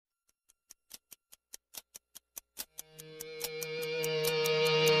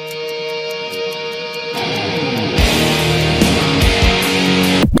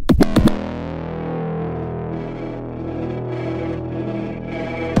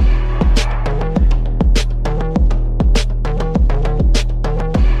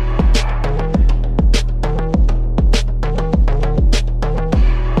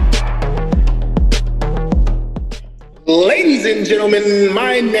and gentlemen,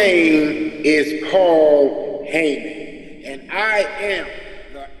 my name is Paul Heyman, and I am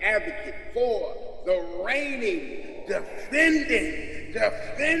the advocate for the reigning, defending,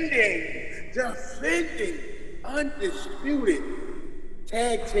 undisputed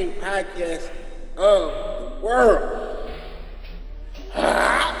tag team podcast of the world.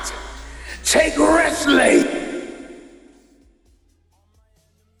 Hot Take Wrestling.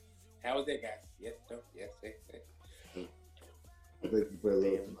 How was that, guys? Yes, no, yes. I think you put a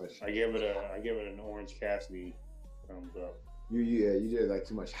little too much. I give it an Orange Cassidy thumbs up. You did like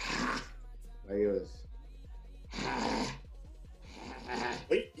too much. Like it was.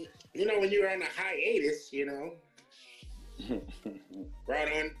 You know, when you're on a hiatus, you know,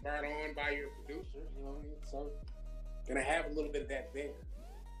 brought on by your producer, you know, so gonna have a little bit of that there.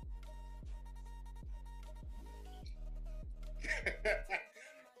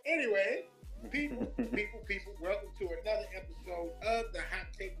 Anyway, people, welcome to another episode of the Hot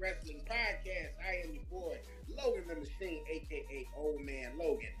Take Wrestling Podcast. I am your boy, Logan the Machine, aka Old Man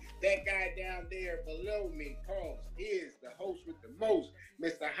Logan. That guy down there below me, Paul, is the host with the most,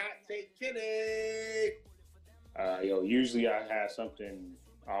 Mr. Hot Take Kenny. Usually I have something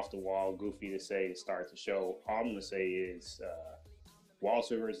off the wall, goofy to say to start the show. All I'm gonna say is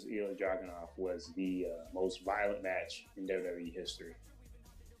Walter versus Ilya Dragunov was the most violent match in WWE history.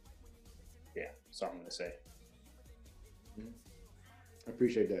 Yeah, that's all I'm gonna say. I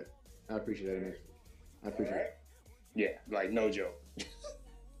appreciate that. I appreciate that. I appreciate it. Yeah, like no joke.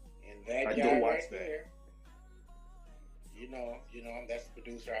 And that I guy do watch right that. there, you know, that's the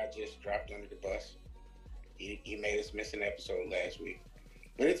producer I just dropped under the bus. He made us miss an episode last week.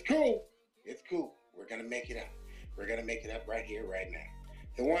 But it's cool. It's cool. We're going to make it up. We're going to make it up right here, right now.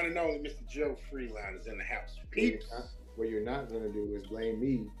 The one and only Mr. Joe Freeline is in the house. Peeps. What you're not going to do is blame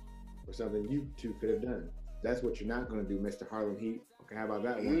me for something you two could have done. That's what you're not going to do, Mr. Harlem Heat. Okay, how about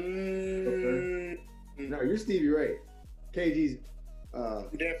that one? No, you're Stevie Ray. KG's. I'm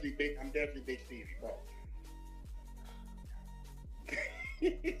definitely big Stevie. Bro.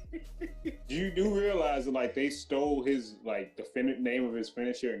 You do realize that like they stole his the name of his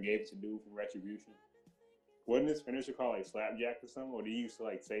finisher and gave it to dude from Retribution? Wasn't his finisher called like Slapjack or something? Or did he used to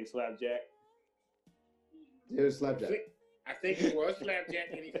like say Slapjack? It was Slapjack. I think it was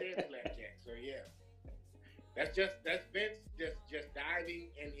Slapjack and he said Slapjack. So yeah. That's Vince just diving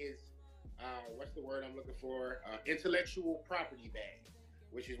in his what's the word I'm looking for? Intellectual property bag.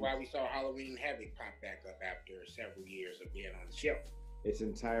 Which is why we saw Halloween Havoc pop back up after several years of being on the shelf. It's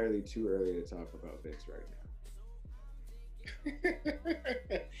entirely too early to talk about Vince right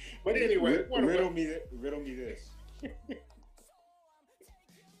now. But anyway, riddle me this.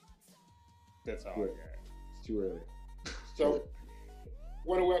 That's all I got. It's too early. So,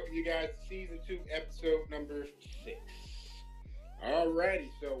 want to welcome you guys to season 2, episode number 6.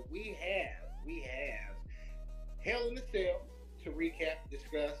 Alrighty, so we have Hell in a Cell to recap,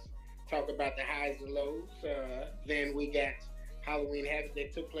 discuss, talk about the highs and lows. Then we got Halloween Havoc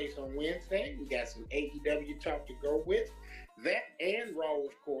that took place on Wednesday. We got some AEW talk to go with that and Raw,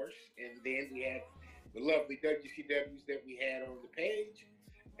 of course. And then we had the lovely WCWs that we had on the page.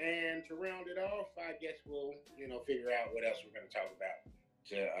 And to round it off, I guess we'll, figure out what else we're going to talk about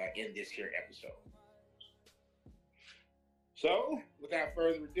to end this here episode. So, without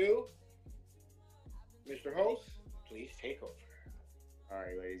further ado, Mr. Host, please take over. All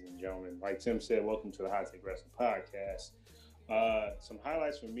right, ladies and gentlemen. Like Tim said, welcome to the Hot Take Wrestling Podcast. Some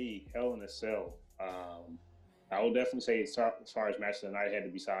highlights for me, Hell in a Cell. I will definitely say as far as match of the night, it had to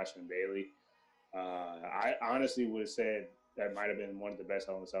be Sasha and Bayley. I honestly would have said that might have been one of the best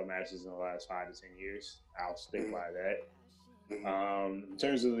Hell in a Cell matches in the last 5 to 10 years. I'll stick by that. In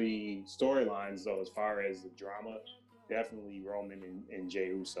terms of the storylines, though, as far as the drama, definitely Roman and Jey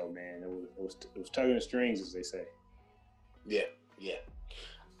Uso, man. It was tugging the strings, as they say. Yeah.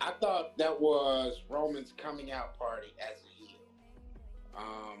 I thought that was Roman's coming out party as a heel.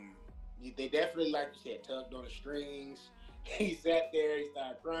 They definitely, like you said, tugged on the strings. He sat there, he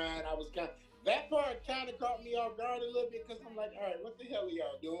started crying. That part kind of caught me off guard a little bit because I'm like, all right, what the hell are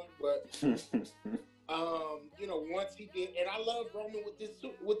y'all doing? But, once he did, and I love Roman with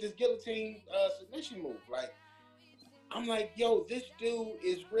this guillotine submission move. Like, I'm like, yo, this dude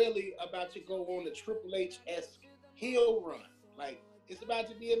is really about to go on a Triple H-esque heel run. Like, it's about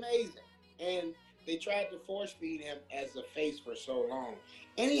to be amazing. And they tried to force feed him as a face for so long.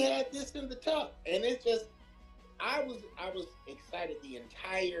 And he had this in the tuck. And it's just, I was excited the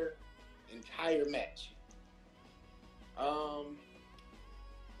entire match.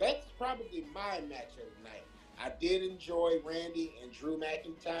 That's probably my match of the night. I did enjoy Randy and Drew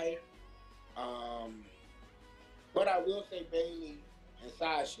McIntyre. But I will say Bailey and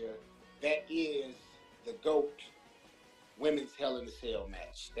Sasha, that is the GOAT women's Hell in a Cell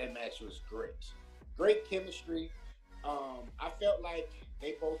match. That match was great. Great chemistry. I felt like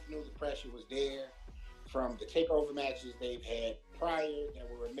they both knew the pressure was there from the takeover matches they've had prior that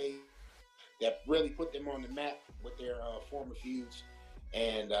were amazing, that really put them on the map with their former feuds.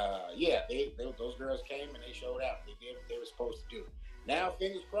 And yeah, those girls came and they showed out. They did what they were supposed to do. Now,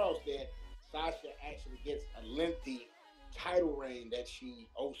 fingers crossed that Sasha actually gets a lengthy title reign that she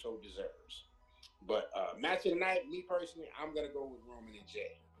also deserves. But match of the night, me personally, I'm gonna go with Roman and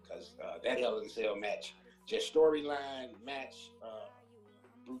Jay because that Hell in a Cell match, just storyline, match,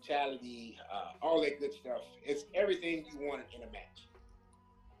 brutality, all that good stuff. It's everything you wanted in a match.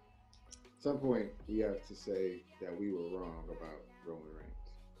 At some point, we have to say that we were wrong about Roman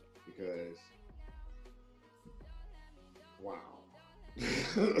Reigns because, wow,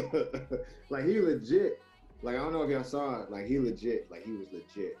 like he legit, like I don't know if y'all saw it, like he was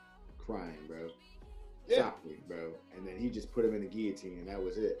legit crying, bro. Yeah. Softly, bro, and then he just put him in the guillotine, and that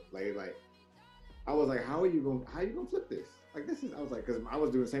was it. Like I was like, how are you gonna flip this? Like this is, I was like, because I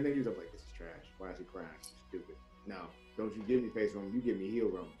was doing the same thing. I was like, this is trash. Why is he crying? This is stupid. No, don't you give me face Roman. You give me heel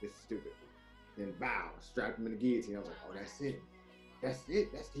Roman. This is stupid. Then bow, strapped him in the guillotine. I was like, oh, that's it.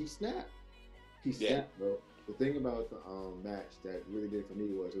 He snapped. He snapped, bro. The thing about the match that really did for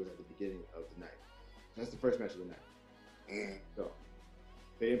me was it was at the beginning of the night. That's the first match of the night. So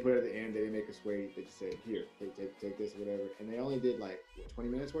they didn't put it at the end. They didn't make us wait. They just said, here, take this, whatever. And they only did like, what, 20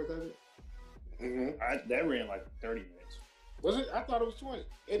 minutes worth of it? That ran like 30 minutes. Was it? I thought it was 20.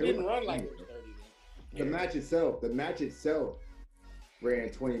 It didn't run like it was 30. The match itself ran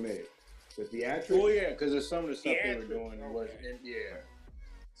 20 minutes. The theatrics? Oh yeah, because of some of the stuff they were doing was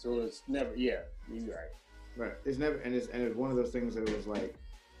So it's never you're right. Right. It's never and it's one of those things that it was like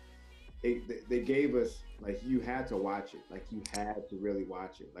they gave us like you had to watch it. Like you had to really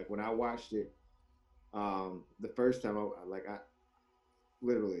watch it. Like when I watched it, the first time I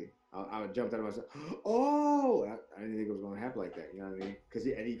literally I jumped out of myself. Oh, I didn't think it was going to happen like that. You know what I mean? Because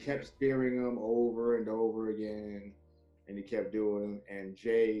he kept spearing him over and over again, and he kept doing them. And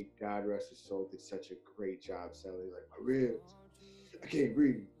Jay, God rest his soul, did such a great job selling. He's like, my ribs, I can't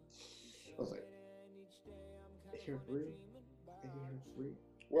breathe. I was like, they here free?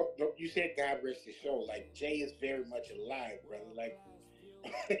 Well, you said God rest his soul. Like Jay is very much alive, brother. Like,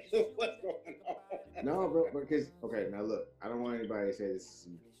 what's going on? No, bro, because okay, now look, I don't want anybody to say this is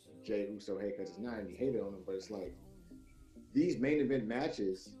Jay Uso hate because it's not, and he hated on him, but it's like these main event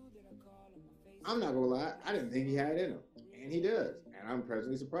matches. I'm not gonna lie, I didn't think he had it in him, and he does, and I'm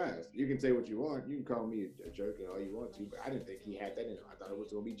pleasantly surprised. You can say what you want, you can call me a jerk and all you want to, but I didn't think he had that in him. I thought it was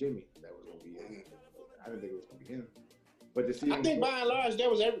gonna be Jimmy. That was gonna be him. I didn't think it was gonna be him. But to see, I think by and large,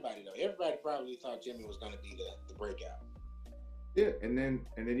 that was everybody though. Everybody probably thought Jimmy was gonna be the breakout. Yeah, and then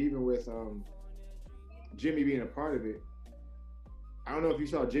even with Jimmy being a part of it, I don't know if you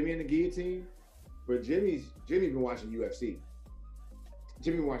saw Jimmy in the guillotine, but Jimmy's been watching UFC.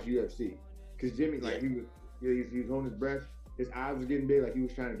 Jimmy watched UFC because Jimmy he was holding his breath, his eyes was getting big, like he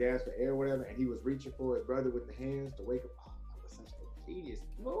was trying to gasp for air or whatever, and he was reaching for his brother with the hands to wake up. Oh, that was such a genius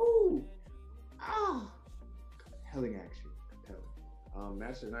move. Oh, compelling action, compelling.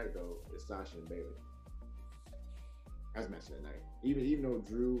 Match of the night though is Sasha and Bailey. That's match of the night. Even though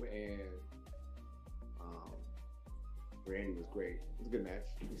Drew and Randy was great. It was a good match.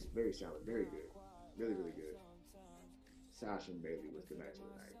 It was very solid, very good. Really, really good. Sasha and Bailey was the match of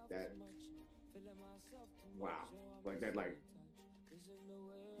the night. That, wow.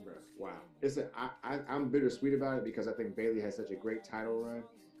 Wow. I'm bittersweet about it because I think Bailey has such a great title run.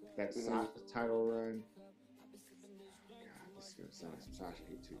 That Sasha's title run. God, this is going to sound like some Sasha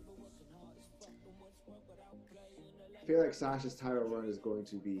hate too. I feel like Sasha's title run is going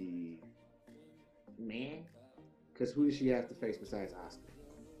to be man. Because who does she have to face besides Asuka?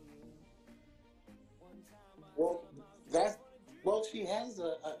 Well, she has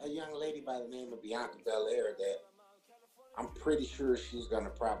a young lady by the name of Bianca Belair that I'm pretty sure she's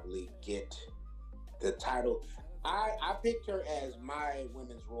gonna probably get the title. I picked her as my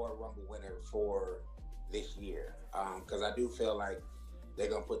Women's Royal Rumble winner for this year because I do feel like they're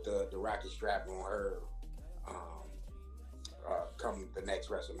gonna put the rocket strap on her come the next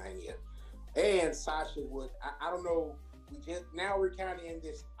WrestleMania. And Sasha would, I don't know, we're kind of in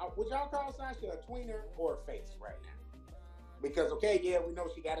this, would y'all call Sasha a tweener or a face right now? Because, we know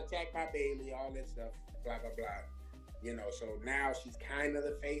she got attacked by Bailey, all that stuff, blah, blah, blah. So now she's kind of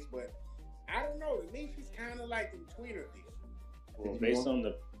the face, but I don't know. To me, she's kind of like the tweener deal. Well, based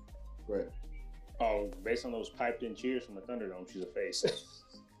on those piped in cheers from the Thunderdome, she's a face.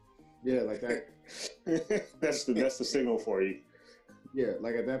 Yeah, like that. that's the signal for you. Yeah,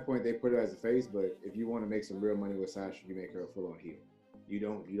 like at that point they put her as a face, but if you want to make some real money with Sasha, you make her a full on heel. You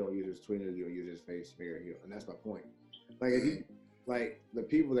don't use her as tweener, you don't use her as face, you make her a heel, and that's my point. Like if you like the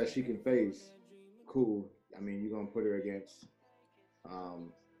people that she can face, cool. I mean, you're gonna put her against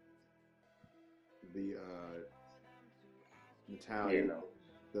the Natalia,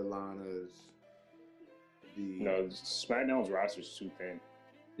 the Lanas, the SmackDown's roster is too thin.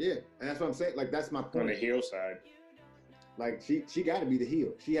 Yeah, and that's what I'm saying. Like that's my point. On the heel side. Like she got to be the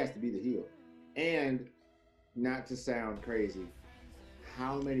heel. She has to be the heel. And not to sound crazy,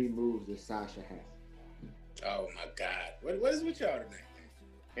 how many moves does Sasha have? Oh my God! What is with y'all tonight?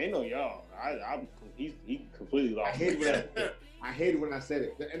 Ain't no y'all. He completely lost. I hated when I said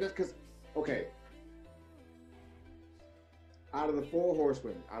it, and that's because out of the four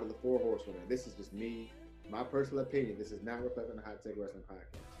horsewomen, this is just me, my personal opinion. This is not reflecting the Hot Take Wrestling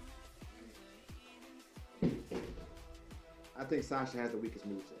podcast. I think Sasha has the weakest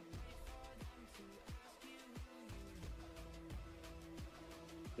moveset.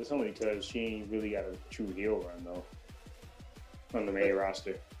 It's only because she ain't really got a true heel run though on the main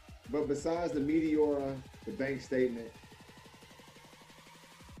roster. But besides the Meteora, the bank statement,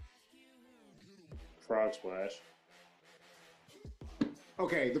 Frog Splash.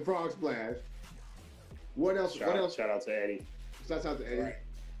 Okay, the Frog Splash. What else? Shout out to Eddie. Shout out to Eddie. Right.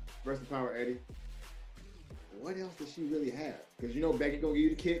 Versus Power Eddie. What else does she really have? Because you know Becky gonna give you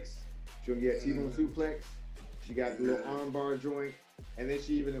the kicks. She'll get a T-bone suplex. She got the little armbar joint, and then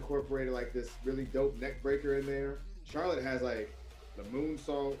she even incorporated like this really dope neck breaker in there. Charlotte has like the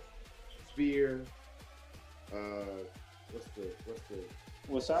moonsault, spear. What's the?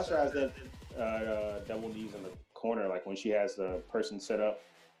 Well, Sasha has that double knees in the corner, like when she has the person set up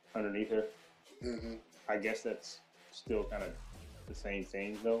underneath her. Mm-hmm. I guess that's still kind of the same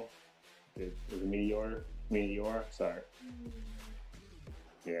thing though. The Meteor. Sorry.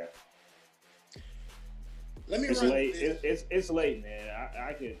 Yeah. Let me it's run late. this. It's late, man.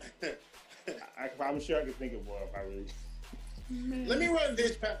 I'm sure I could think of more if I really. Let me run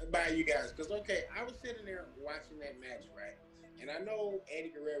this by you guys, because I was sitting there watching that match, right? And I know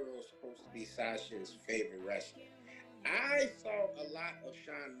Eddie Guerrero is supposed to be Sasha's favorite wrestler. I saw a lot of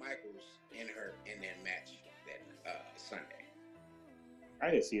Shawn Michaels in that match that Sunday. I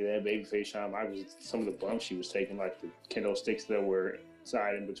didn't see that babyface Shawn Michaels. Some of the bumps she was taking, like the kendo sticks that were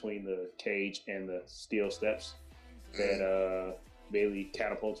inside in between the cage and the steel steps that Bayley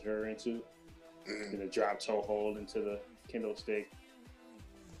catapulted her into, and the drop toe hold into the kendo stick.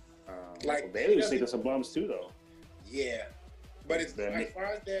 Bayley was taking some bumps too, though. Yeah. But as far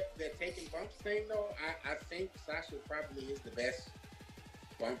as that taking bumps thing, though, I think Sasha probably is the best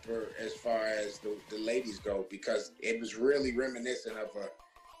bumper as far as the ladies go, because it was really reminiscent of a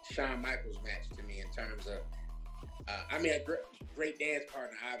Shawn Michaels match to me in terms of, a great dance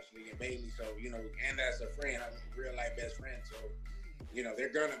partner, obviously, and Bayley. So, and as a friend, I'm a real life best friend. So, they're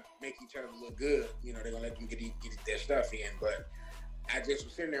going to make each other look good. They're going to let them get their stuff in. But I just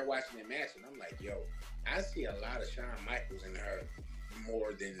was sitting there watching the match, and I'm like, yo, I see a lot of Shawn Michaels in her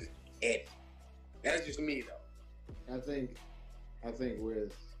more than Eddie. That's just me, though. I think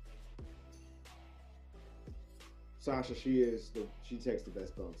with Sasha, she takes the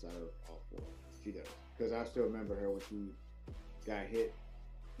best bumps out of all four. She does, because I still remember her when she got hit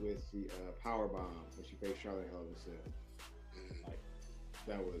with the power bomb when she faced Charlotte Hell in a Cell. Like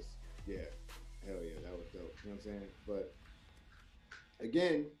that was hell yeah, that was dope. You know what I'm saying? But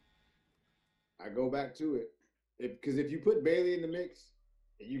again, I go back to it, because if you put Bayley in the mix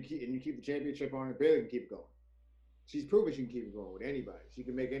and you keep the championship on her, Bayley can keep it going. She's proven she can keep it going with anybody. She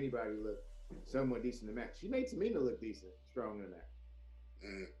can make anybody look somewhat decent in the match. She made Tamina look decent, strong in the match. You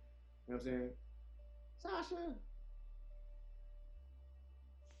know what I'm saying? Sasha.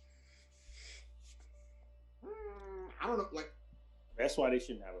 I don't know. Like, that's why they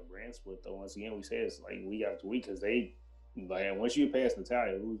shouldn't have a brand split, though. Once again, we say it's like week after week, because they, like, once you pass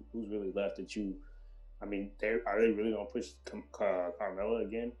Natalia, who's really left that you? I mean, are they really gonna push Carmella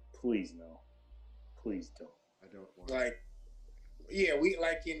again? Please no. Please don't. I don't want. We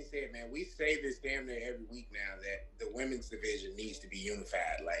like Kenny said, man. We say this damn near every week now that the women's division needs to be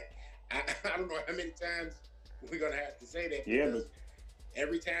unified. Like, I don't know how many times we're gonna have to say that. Yeah, but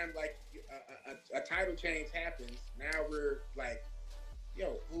every time like a title change happens, now we're like,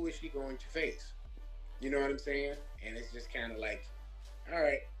 yo, who is she going to face? You know what I'm saying? And it's just kind of like, all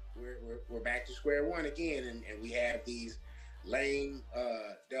right, we're back to square one again, and we have these lame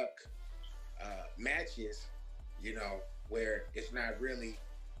duck matches, where it's not really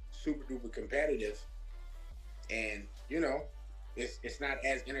super duper competitive, and it's not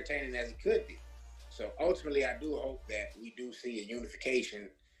as entertaining as it could be. So ultimately, I do hope that we do see a unification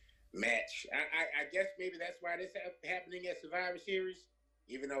match. I guess maybe that's why this happening at Survivor Series,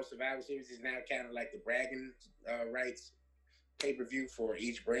 even though Survivor Series is now kind of like the bragging rights pay-per-view for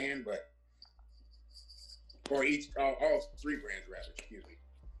each brand, but or each all three brands rather. Excuse me.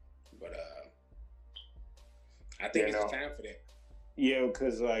 But I think it's time for that. Yeah,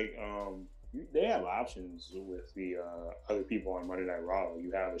 because like they have options with the other people on Monday Night Raw.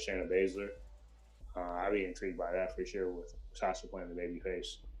 You have the Shayna Baszler. I'd be intrigued by that for sure with Sasha playing the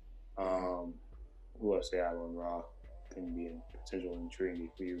babyface. Who else they have on Raw can be a potential intriguing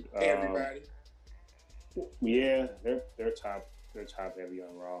feud. Everybody. Yeah, they're top heavy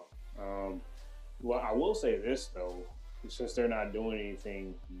on Raw. Well, I will say this though, since they're not doing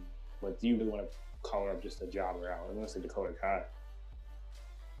anything, but do you really want to call her up just a jobber out? I'm gonna say Dakota Kai.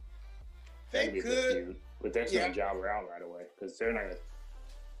 They could, feud, but they're not job her out right away because they're not gonna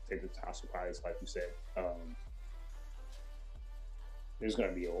take the top surprise like you said. There's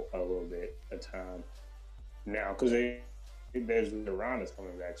gonna be a little bit of time now because there's the Ronda's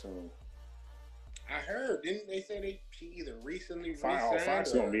coming back soon. I heard, didn't they say she either recently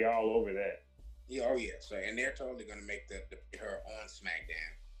Fox gonna be all over that. Yeah, oh yeah. So and they're totally gonna make her on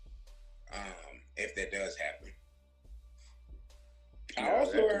SmackDown. If that does happen. I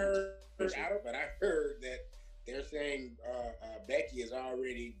also heard that they're saying Becky is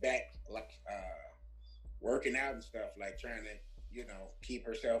already back, like working out and stuff, like trying to, keep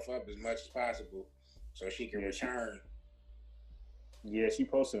herself up as much as possible so she can return. Yeah, she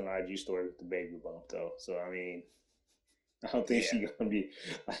posted an IG story with the baby bump though, so I mean, I don't think she's gonna be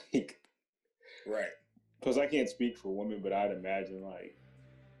like right. Because I can't speak for women, but I'd imagine like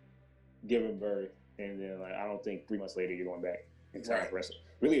giving birth and then like I don't think 3 months later you're going back in time for wrestling.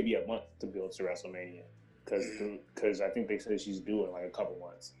 Really, it'd be a month to build to WrestleMania because I think they said she's due in like a couple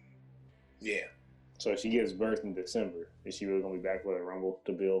months. Yeah. So if she gives birth in December, is she really gonna be back for the Rumble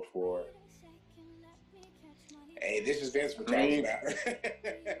to build for? Hey, this is Vince we're talking about.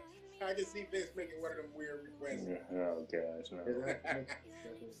 I can see Vince making one of them weird requests. Oh gosh, no.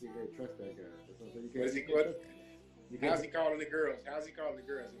 You can't trust that guy. What is he calling? How's he calling the girls?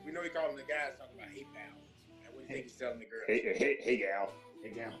 We know he calling the guys talking about hey pal. What do you think he's telling the girls? Hey gal.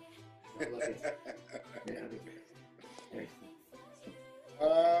 Hey gal.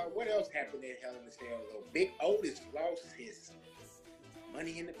 What else happened at Hell in a Cell though? Big Otis lost his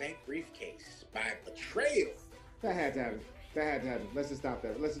Money in the Bank briefcase by betrayal. That had to happen. Let's just stop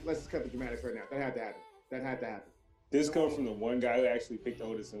that. Let's just cut the dramatics right now. That had to happen. This comes from the one guy who actually picked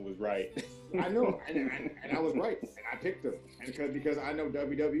Otis and was right. I know, and I was right, and I picked them, and because I know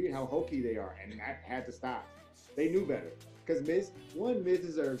WWE how hokey they are, and that had to stop. They knew better because Miz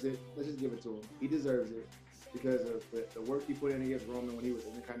deserves it. Let's just give it to him. He deserves it because of the work he put in against Roman when he was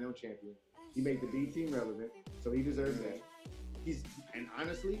Intercontinental Champion. He made the B team relevant, so he deserves that. And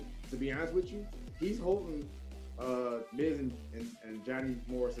honestly, to be honest with you, he's holding Miz and Johnny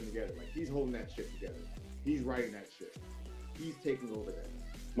Morrison together. Like he's holding that shit together. He's writing that shit. He's taking over that.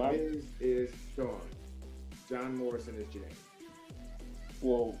 Miz is Sean. John Morrison is Janae.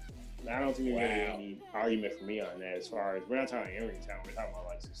 Well, I don't think there's going to be any argument for me on that as far as, we're not talking in-ring time, we're talking about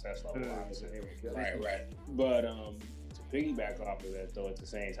like success level, obviously. Right. But to piggyback off of that though, at the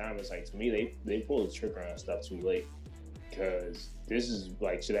same time, it's like, to me, they pulled the trigger on stuff too late. Because this is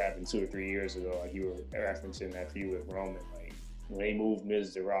like, should have happened 2 or 3 years ago. Like you were referencing that feud with Roman. Like when they moved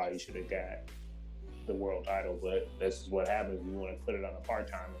Miz to Raw, he should have got the world title. But this is what happens when you want to put it on a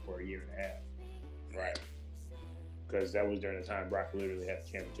part-timer for a year and a half. Right. Because that was during the time Brock literally had the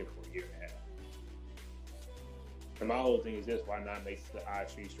championship for a year and a half. And my whole thing is this: why not make the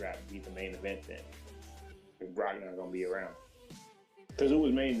I3 strap be the main event then? If Brock not gonna be around, because it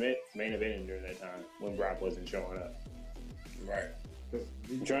was main eventing during that time when Brock wasn't showing up. Right.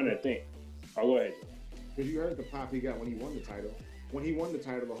 I'm trying to think. Oh, go ahead. Because you heard the pop he got when he won the title. When he won the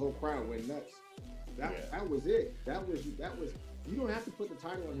title, the whole crowd went nuts. That was it. That was. You don't have to put the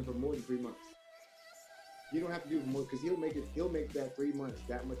title on him for more than 3 months. You don't have to do it more because he'll make that 3 months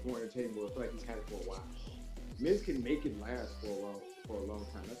that much more entertaining. Where I feel like he's had it for a while. Miz can make it last for a long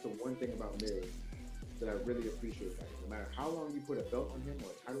time. That's the one thing about Miz that I really appreciate. Like, no matter how long you put a belt on him or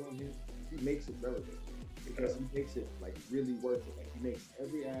a title on him, he makes it relevant because he makes it like really worth it. Like he makes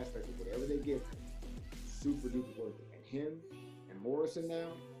every aspect of whatever they give him super duper worth it. And him and Morrison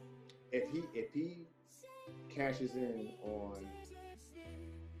now, if he cashes in on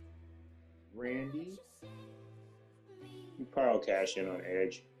Randy, he probably will cash in on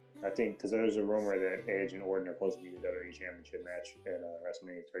Edge. I think because there's a rumor that Edge and Orton are supposed to be the WWE Championship match at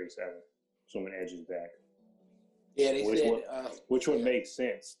WrestleMania 37. Assuming Edge is back. Yeah, they said which would make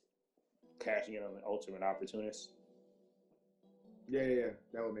sense, cashing in on the Ultimate Opportunist. Yeah,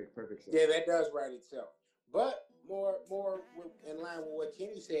 that would make perfect sense. Yeah, that does write itself. But more in line with what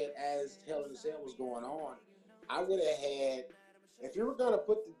Kenny said, as Hell in a Cell was going on, I would have had, if you were gonna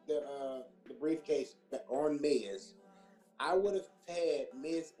put the briefcase on Miz, I would have had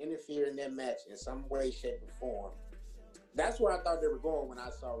Miz interfere in that match in some way, shape, or form. That's where I thought they were going when I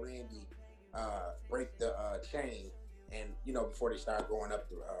saw Randy break the chain, and before they started going up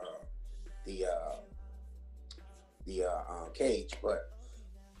the cage. But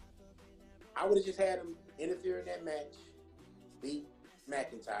I would have just had him interfere in that match, beat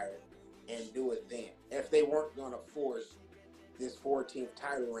McIntyre, and do it then. If they weren't going to force this 14th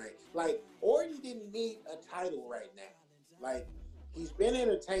title reign. Like, Orton didn't need a title right now. Like, he's been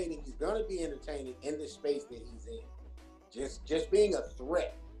entertaining. He's going to be entertaining in the space that he's in. Just being a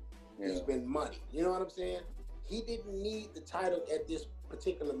threat. Yeah. He's been money. You know what I'm saying? He didn't need the title at this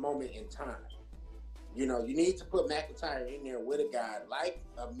particular moment in time. You need to put McIntyre in there with a guy like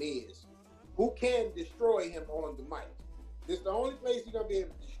a Miz who can destroy him on the mic. This is the only place you're going to be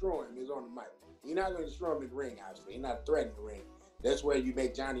able to destroy him is on the mic. You're not going to destroy him in the ring, obviously. You're not threatening the ring. That's where you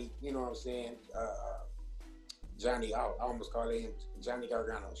make Johnny, you know what I'm saying? Johnny, I almost called him Johnny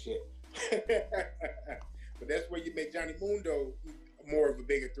Gargano, shit. But that's where you make Johnny Mundo more of a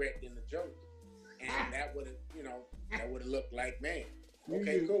bigger threat than the Joker. And that would have looked like, man,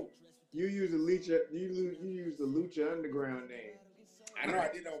 okay, cool. You use the Lucha Underground name. I know, I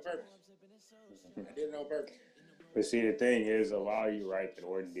did it on purpose. But see, the thing is, a lot of you right that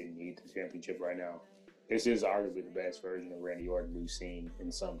Orton didn't need the championship right now. This is arguably the best version of Randy Orton we've seen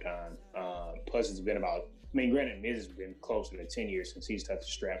in some time. Plus, it's been about, granted, Miz has been closer to 10 years since he's touched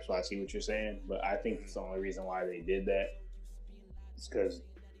the strap, so I see what you're saying. But I think it's the only reason why they did that is because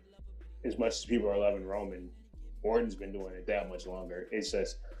as much as people are loving Roman, Orton's been doing it that much longer. It's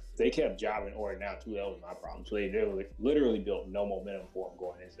just, they kept jobbing Orton out too. That was my problem. So they literally built no momentum for him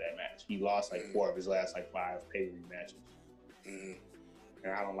going into that match. He lost 4 of his last 5 pay-per-view matches. Mm-hmm.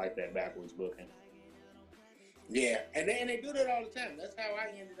 And I don't like that backwards booking. Yeah, and they do that all the time. That's how I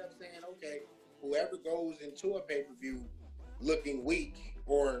ended up saying, okay, whoever goes into a pay-per-view looking weak,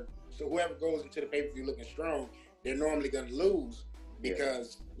 or so whoever goes into the pay-per-view looking strong, they're normally going to lose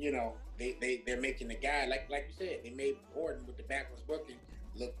because, they're making the guy, like you said, they made Orton with the backwards booking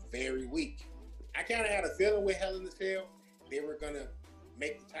look very weak. I kind of had a feeling with Hell in a Cell they were going to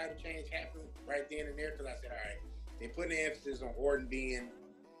make the title change happen right then and there, because I said, all right, they're putting the emphasis on Orton being,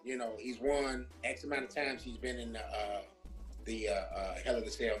 he's won X amount of times he's been in the Hell in a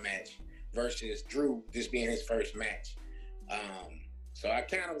Cell match versus Drew, this being his first match. So I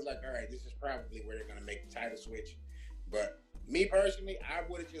kind of was like, all right, this is probably where they're going to make the title switch. But me personally, I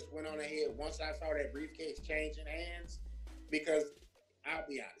would have just went on ahead once I saw that briefcase changing hands, because I'll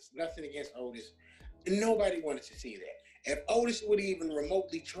be honest, nothing against Otis. Nobody wanted to see that. If Otis would even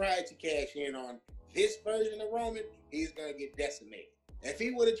remotely try to cash in on this version of Roman, he's going to get decimated. If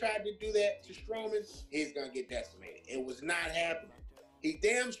he would have tried to do that to Strowman, he's going to get decimated. It was not happening. He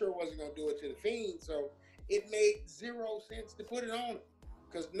damn sure wasn't going to do it to the Fiend, so it made zero sense to put it on him.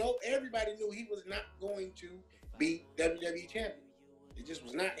 Because everybody knew he was not going to be WWE champion. It just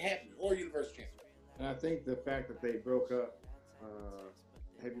was not happening, or Universal champion. And I think the fact that they broke up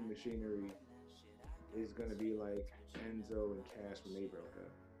Heavy Machinery is going to be like Enzo and Cass when they broke up.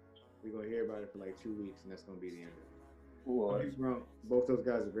 We're going to hear about it for 2 weeks, and that's going to be the end of it. Both those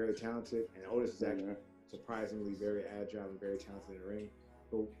guys are very talented, and Otis is actually surprisingly very agile and very talented in the ring.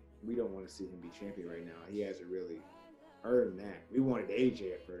 But we don't want to see him be champion right now. He hasn't really earned that. We wanted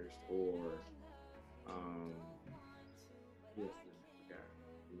AJ at first, or who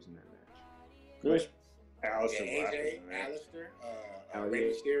was in that match? Good. Alistair.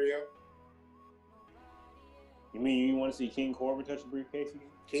 Rey Mysterio. You mean you want to see King Corbin touch the briefcase again?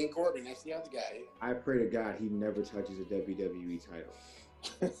 King Corbin, that's the other guy. I pray to God he never touches a WWE title.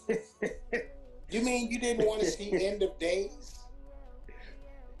 You mean you didn't want to see End of Days?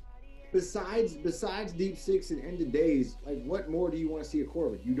 Besides Deep Six and End of Days, what more do you want to see of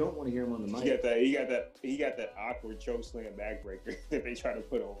Corbin? You don't want to hear him on the mic. He got that awkward chokeslam backbreaker that they try to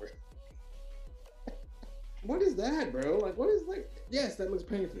put over. What is that, bro? Yes, that looks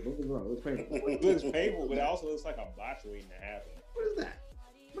painful. Don't get me wrong, it looks painful. It looks painful, but it also looks like a botch waiting to happen. What is that?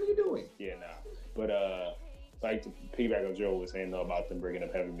 What are you doing? Yeah, nah. But to piggyback on Joe was saying though about them bringing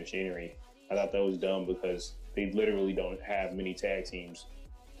up Heavy Machinery, I thought that was dumb because they literally don't have many tag teams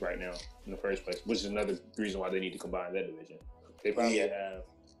right now in the first place, which is another reason why they need to combine that division. They probably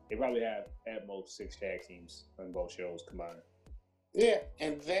have at most 6 tag teams on both shows combined. Yeah,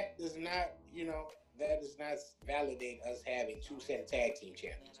 and that does not, not validate us having 2 set of tag team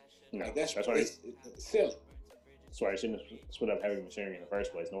champions. No, like that's why it's silly. That's why they shouldn't have split up Heavy Machinery in the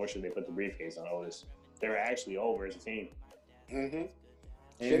first place. Nor should they put the briefcase on Otis. They were actually over as a team. Mm-hmm.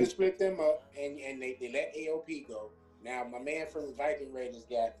 Should have split them up, and they let AOP go. Now my man from the Viking Raiders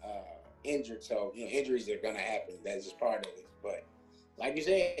got injured, so injuries are gonna happen. That's just part of it. But like you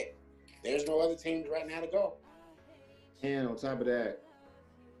said, there's no other teams right now to go. And on top of that,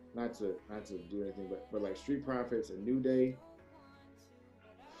 not to do anything, but like Street Profits and New Day.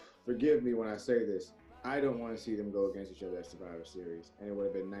 Forgive me when I say this. I don't want to see them go against each other at Survivor Series, and it would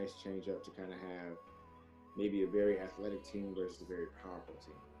have been a nice change up to kind of have maybe a very athletic team versus a very powerful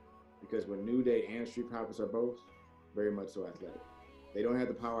team. Because when New Day and Street Profits are both very much so athletic, they don't have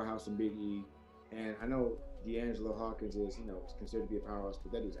the powerhouse in Big E. And I know D'Angelo Hawkins is considered to be a powerhouse,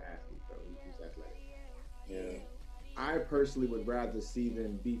 but that dude's an athlete, bro. He's athletic. Yeah. I personally would rather see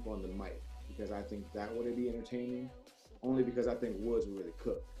them beef on the mic because I think that would be entertaining. Only because I think Woods would really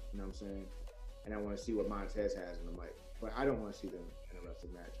cook. You know what I'm saying? And I want to see what Montez has on the mic. But I don't want to see them in a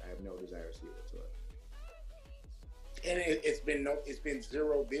wrestling match. I have no desire to see it whatsoever. And it's been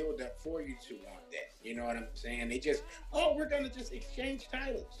zero build up for you to want that. You know what I'm saying? They just, we're gonna just exchange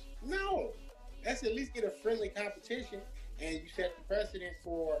titles. No, let's at least get a friendly competition, and you set the precedent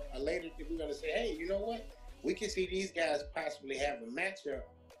for a later. We're gonna say, hey, you know what? We can see these guys possibly have a matchup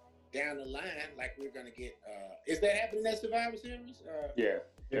down the line, like we're gonna get. Is that happening at Survivor Series? Yeah.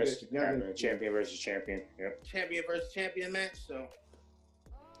 That's happening. Champion versus champion. Yep. Champion versus champion match. So,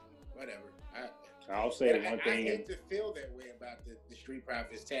 whatever. I'll say one thing. I hate to feel that way about the Street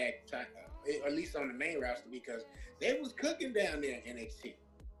Profits tag, at least on the main roster, because they was cooking down there in NXT.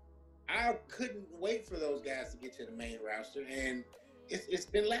 I couldn't wait for those guys to get to the main roster, and it's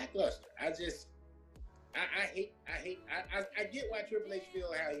been lackluster. I get why Triple H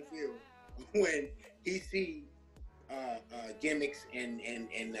feels how he feels when he sees gimmicks and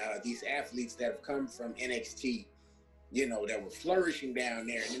these athletes that have come from NXT, that were flourishing down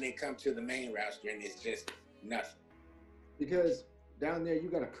there, and then they come to the main roster and it's just nothing. Because down there you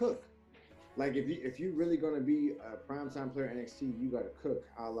gotta cook. Like if you really gonna be a primetime player in NXT, you gotta cook,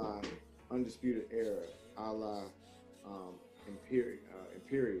 a la Undisputed Era, a la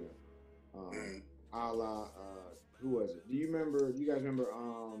Imperium, a la who was it? Do you guys remember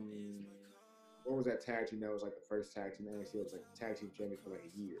what was that tag team that was like the first tag team in NXT? It was like the tag team champion for like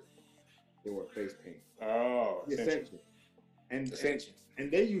a year. They wore face paint. Oh, Ascension. Ascension.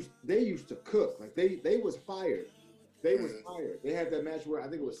 And they used to cook. Like they was fired. They was fired. They had that match where I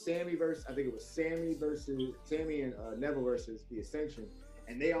think it was Sammy and Neville versus the Ascension,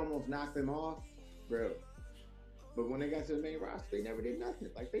 and they almost knocked them off, bro. But when they got to the main roster, they never did nothing.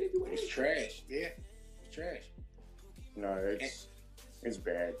 Like they didn't do anything. It's trash. Yeah, it's trash. No, it's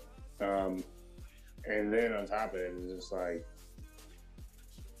bad. And then on top of it, it's just like,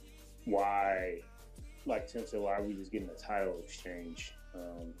 why, like Tim said, why are we just getting a title exchange?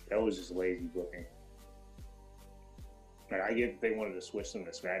 That was just lazy booking. Like, I get they wanted to switch them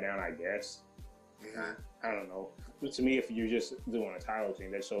to SmackDown, I guess. Mm-hmm. I don't know. But to me, if you're just doing a title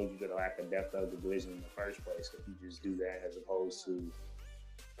thing, that shows you the lack of depth of the division in the first place. If you just do that as opposed to,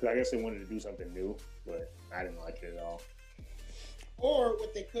 because I guess they wanted to do something new, but I didn't like it at all. Or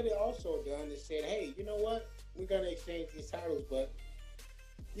what they could have also done is said, hey, you know what? We're gonna exchange these titles, but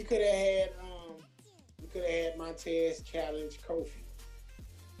you could have had Montez challenge Kofi,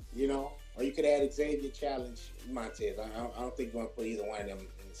 or you could have had Xavier challenge Montez. I don't think you're gonna put either one of them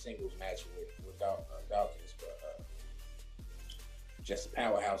in the singles match with Dawkins, but just a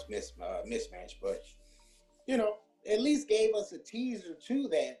powerhouse mismatch. But at least gave us a teaser to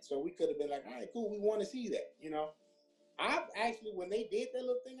that, so we could have been like, all right, cool, we want to see that, I actually, when they did that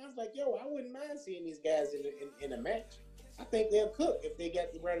little thing, I was like, yo, I wouldn't mind seeing these guys in a match. I think they'll cook if they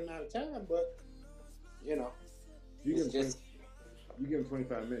got the right amount of time, but you give them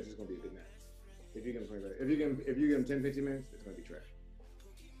 25 minutes, it's gonna be a good match. If you give them 25, if you give them 10, 15 minutes, it's gonna be trash.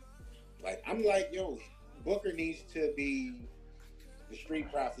 Like, I'm like, yo, Booker needs to be the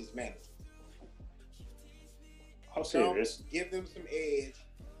Street Profits manager. I'll say this: give them some edge,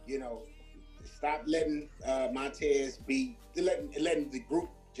 Stop letting Montez be, letting the group,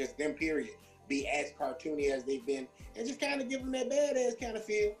 just them period, be as cartoony as they've been, and just kind of give them that badass kind of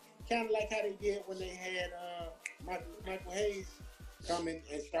feel, kind of like how they did when they had Michael Hayes come in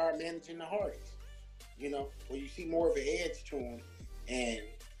and start managing the Hardys, where you see more of an edge to them, and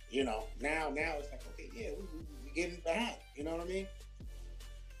now it's like, okay, yeah, we getting behind, you know what I mean?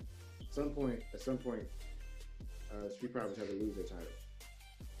 At some point, Street Profits have to lose their title.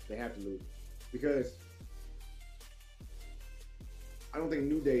 They have to lose. Because I don't think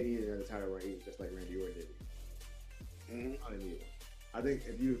New Day needed another title reign just like Randy Orton did. I don't need it. I think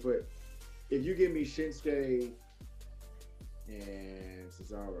if you give me Shinsuke and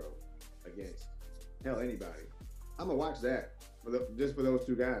Cesaro against anybody, I'm gonna watch that just for those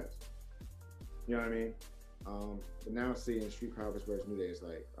two guys. You know what I mean? But now seeing Street Profits versus New Day is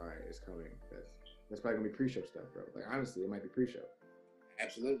like, all right, it's coming. That's probably gonna be pre-show stuff, bro. Like honestly, it might be pre-show.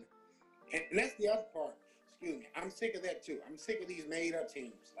 Absolutely. And that's the other part. Excuse me. I'm sick of that too. I'm sick of these made-up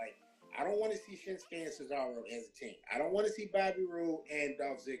teams. Like, I don't want to see Shinsuke and Cesaro as a team. I don't want to see Bobby Roode and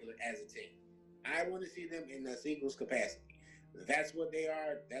Dolph Ziggler as a team. I want to see them in a singles capacity. That's what they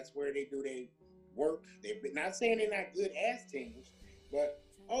are. That's where they do their work. They're not saying they're not good ass teams, but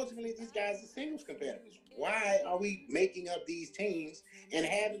ultimately these guys are singles competitors. Why are we making up these teams and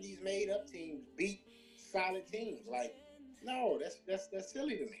having these made-up teams beat solid teams? Like, no, that's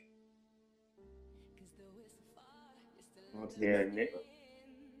silly to me. And then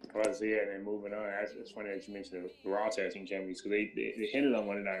moving on. It's funny that you mentioned the Raw Tag Team Champions because they hinted on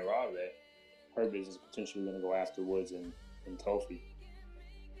Monday Night Raw that her business potentially going to go after Woods and Kofi.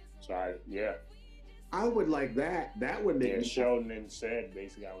 So I would like that. That would make me. Sheldon and said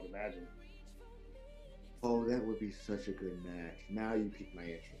basically, I would imagine. Oh, that would be such a good match. Now you pique my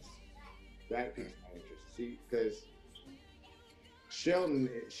interest. That piques my interest. See, because Sheldon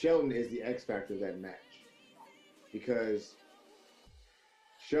is the X factor of that match. Because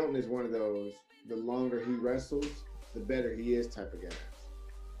Sheldon is one of those, the longer he wrestles, the better he is type of guy.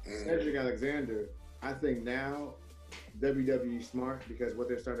 Cedric Alexander, I think now WWE smart because what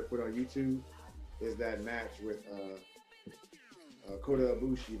they're starting to put on YouTube is that match with Kota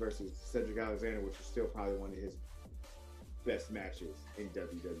Ibushi versus Cedric Alexander, which is still probably one of his best matches in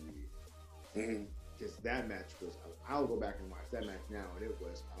WWE. Because that match was, I'll go back and watch that match now, and it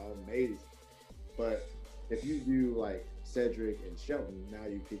was amazing. But if you do like Cedric and Shelton, now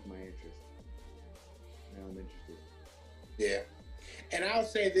you pique my interest. Now I'm interested. Yeah. And I'll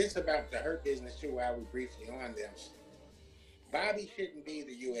say this about the Hurt Business too, while we're briefly on them. Bobby shouldn't be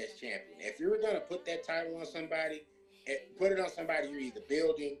the U.S. champion. If you were going to put that title on somebody, put it on somebody you're either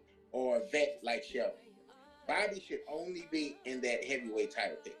building or a vet like Shelton. Bobby should only be in that heavyweight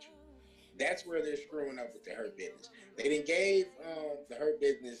title picture. That's where they're screwing up with the Hurt Business. They done gave the Hurt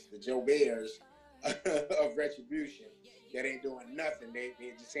Business the Joe Bears of Retribution that ain't doing nothing. They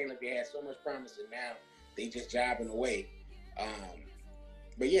just seem like they had so much promise, and now they just jobbing away.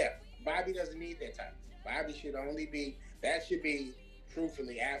 But yeah, Bobby doesn't need that title. Bobby should only be, that should be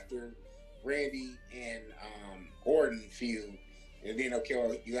truthfully after Randy and Orton feud, and then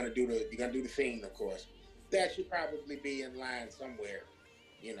okay, you're gonna do the Fiend, of course. That should probably be in line somewhere,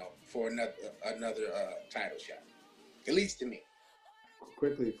 for another title shot, at least to me.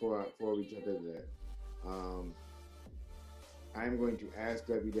 Quickly before we jump into that, I'm going to ask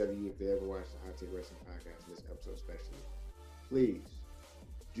WWE if they ever watch the Hot Take Wrestling podcast, this episode especially. Please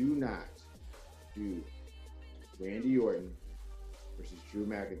do not do Randy Orton versus Drew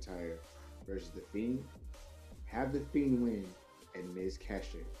McIntyre versus The Fiend. Have The Fiend win and Miz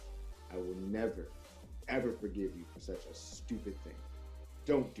cash in. I will never, ever forgive you for such a stupid thing.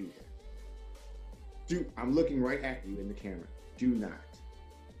 Don't do that. I'm looking right at you in the camera. Do not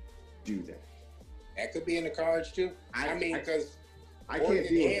do that. That could be in the cards too. I mean, because Orton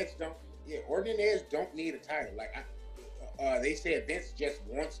and Edge don't need a title. Like they said, Vince just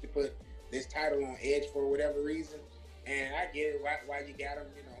wants to put this title on Edge for whatever reason, and I get it. Why you got him?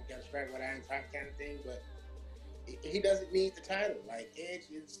 Got to strike with iron top kind of thing. But he doesn't need the title. Like Edge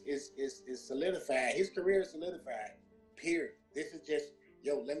is solidified. His career is solidified. Period. This is just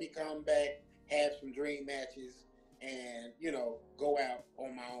let me come back, have some dream matches, and go out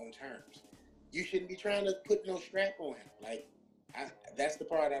on my own terms. You shouldn't be trying to put no strap on him. Like, that's the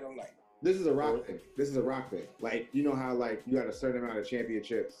part I don't like. This is a Rock thing. Like, you know how, like, you got a certain amount of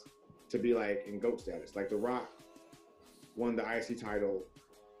championships to be, like, in GOAT status. Like, The Rock won the IC title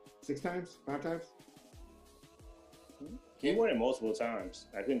 6 times? 5 times? He won it multiple times.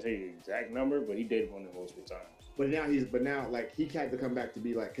 I couldn't tell you the exact number, but he did win it multiple times. But now he had to come back to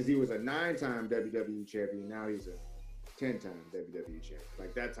be, like, because he was a 9-time WWE champion. Now he's a 10-time WWE champion,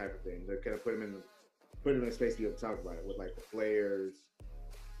 like that type of thing. They kind of put him in a space to be able to talk about it with like the Flairs,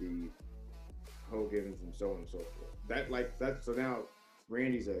 the Hogans, and so on and so forth. So now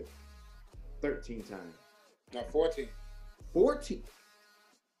Randy's a 13-time. No, 14. 14.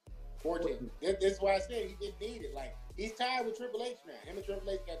 That's why I said he didn't need it. Like he's tied with Triple H now. Him and Triple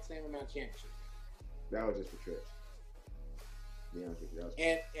H got the same amount of championships. That was just for Trish. Yeah,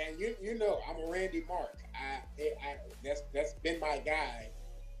 and I'm a Randy Mark. That's been my guy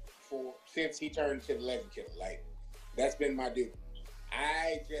since he turned into the Legend Killer. Like that's been my dude.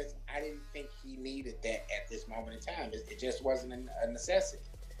 I didn't think he needed that at this moment in time. It just wasn't a necessity.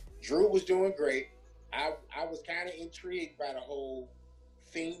 Drew was doing great. I was kind of intrigued by the whole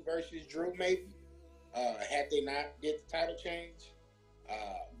Fiend versus Drew, maybe had they not did the title change.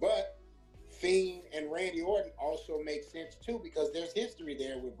 But Fiend and Randy Orton also make sense too because there's history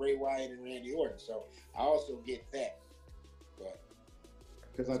there with Bray Wyatt and Randy Orton. So I also get that. But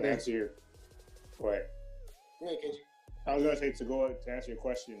because I To think answer your, what? go ahead, KG. I was gonna say to answer your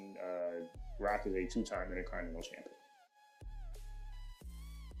question, Rock is a 2-time Intercontinental champion.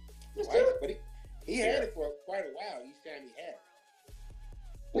 Right? But he had it for quite a while. Each time he had it.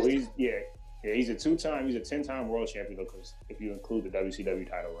 Well, he's a 2-time, he's a 10-time world champion though, because if you include the WCW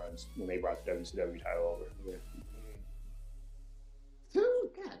title runs when they brought the WCW title over. yeah.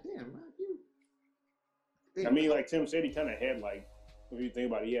 Dude, goddamn, Rock, you. I mean, like Tim said, he kind of had like, if you think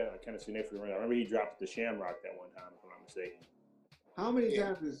about it, he had a kind of significant run. I remember he dropped the Shamrock that one time, if I'm not mistaken. How many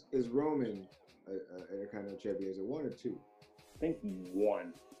times is Roman Intercontinental champion? Is it 1 or 2? I think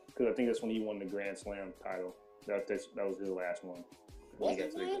 1, because I think that's when he won the Grand Slam title. That was his last one. Was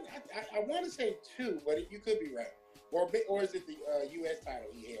it 1? I want to say 2, but you could be right. Or is it the U.S. title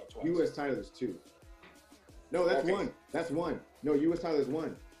he held twice? U.S. title is 2. No, that's Okay. 1. That's 1. No, U.S. title is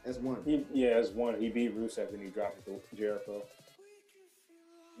 1. That's 1. That's 1. He beat Rusev and he dropped it to Jericho.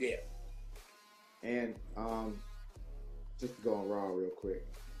 Yeah. And just to go on Raw real quick,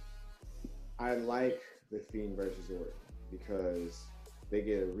 I like the Fiend versus Orton because they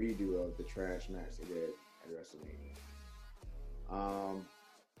get a redo of the trash match they did at WrestleMania.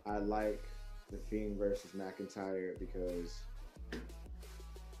 I like the Fiend versus McIntyre because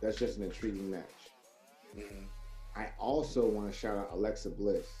that's just an intriguing match. Mm-hmm. I also want to shout out Alexa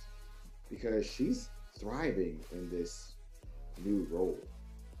Bliss because she's thriving in this new role.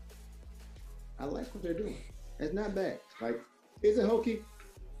 I like what they're doing. It's not bad. Like, is it hokey?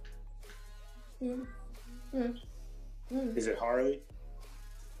 Is it Harley?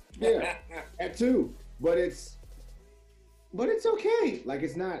 Yeah, at 2, but it's okay. Like,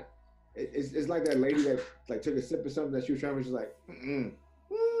 it's not. It's like that lady that like took a sip of something that she was trying. She's like,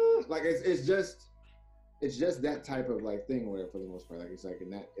 like it's just that type of like thing where for the most part, like it's like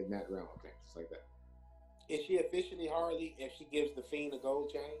in that realm of things, it's like that. Is she officially Harley if she gives the Fiend a gold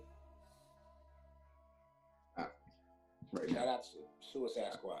chain? Right. Shout out to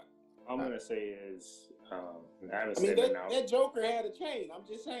Suicide Squad. I'm gonna say is I haven't I mean, said it now. that Joker had a chain. I'm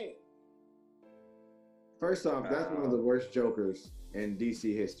just saying. First off, that's one of the worst Jokers in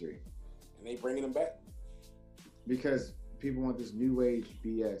DC history And they bringing him back. because people want this new age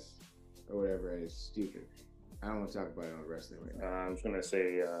BS or whatever, and it's stupid. I don't want to talk about it on wrestling right now. I'm just gonna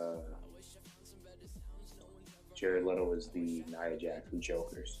say Jared Leto is the Nia Jax who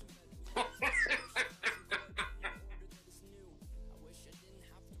Jokers.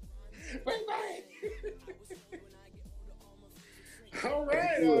 Bye. All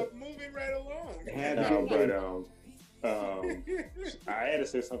right, moving right along. I had to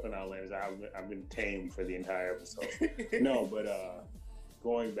say something outlandish. I've been tame for the entire episode. No, but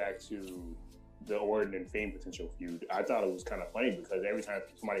going back to the Orton and Fiend potential feud, I thought it was kind of funny because every time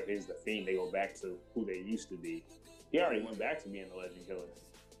somebody faces the Fiend, they go back to who they used to be. He already went back to being the Legend Killer.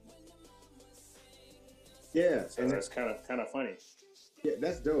 Yeah, So and that's kind of funny. yeah,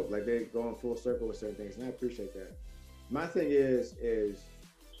 that's dope. Like they going full circle with certain things, and I appreciate that. My thing is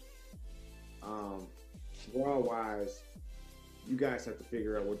world wise, you guys have to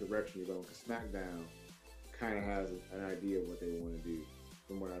figure out what direction you're going. Because SmackDown kind of has an idea of what they want to do,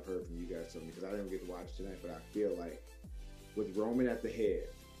 from what I've heard from you guys. Because I didn't get to watch tonight, but I feel like with Roman at the head,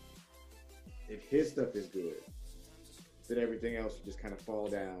 if his stuff is good, then everything else will just kind of fall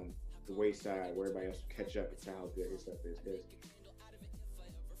down the wayside where everybody else will catch up and to how good his stuff is. Because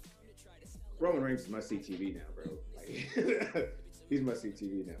Roman Reigns is must-see TV now, bro. Like, he's must-see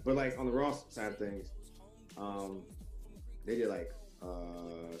TV now. But like on the Raw side of things, they did like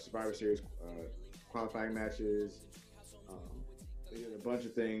Survivor Series qualifying matches. They did a bunch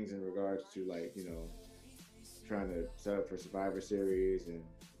of things in regards to like, you know, trying to set up for Survivor Series and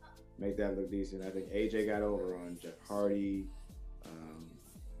make that look decent. I think AJ got over on Jeff Hardy.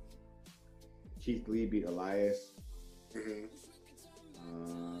 Keith Lee beat Elias. Mm-hmm.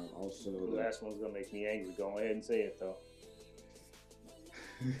 Also, The last one's gonna make me angry. Go ahead and say it though.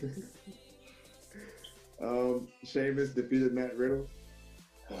 Sheamus defeated Matt Riddle.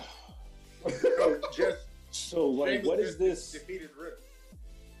 So like, what is this? Defeated Riddle.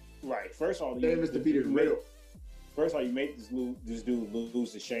 Right. First of all, Sheamus defeated Riddle. First of all, you make this dude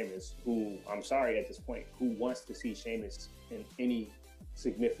lose to Sheamus, who I'm sorry at this point, who wants to see Sheamus in any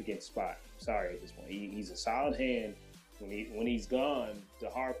significant spot. Sorry at this point. He's a solid hand when he's gone, the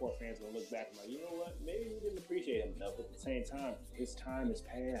hardcore fans are gonna look back and like, you know what? Maybe we didn't appreciate him enough. But at the same time, his time has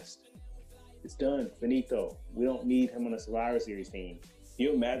passed. It's done. Finito. We don't need him on a Survivor Series team. Can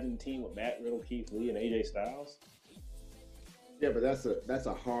you imagine a team with Matt Riddle, Keith Lee, and AJ Styles? Yeah, but that's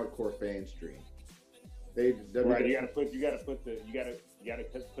a hardcore fan stream. Right, you gotta put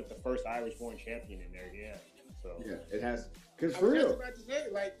the first Irish-born champion in there, yeah. So yeah, it has. Because I for was real, just about to say,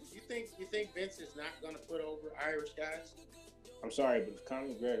 like, you think Vince is not gonna put over Irish guys? I'm sorry, but if Conor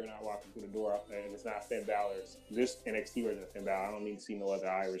McGregor not walking through the door and it's not Finn Balor, this NXT version of Finn Balor, I don't need to see no other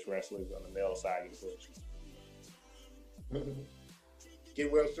Irish wrestlers on the male side get pushed.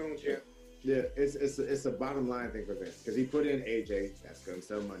 Get well soon, champ. yeah, it's a bottom line thing for Vince because he put in AJ, that's gonna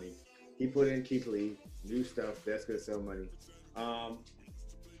sell money. He put in Keith Lee, new stuff, that's gonna sell money.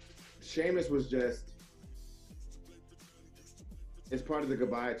 Sheamus was just. It's part of the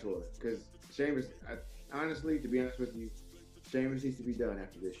goodbye tour because Sheamus, honestly, to be honest with you, Sheamus needs to be done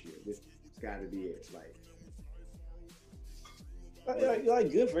after this year. This got to be it. Like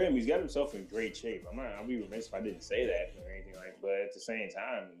good for him. He's got himself in great shape. I'll be remiss if I didn't say that or anything like. But at the same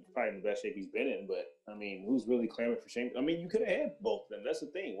time, he's probably in the best shape he's been in. But I mean, who's really clamoring for Sheamus? I mean, you could have had both of them. That's the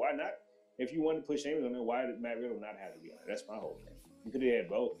thing. Why not? If you wanted to put Sheamus on there, why did Matt Riddle not have to be on it? That's my whole thing. You could have had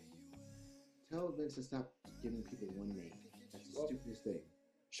both. Tell Vince to stop giving people one name. That's the stupidest thing.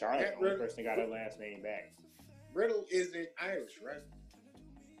 Charlotte, the only person got her last name back. Riddle isn't Irish, right?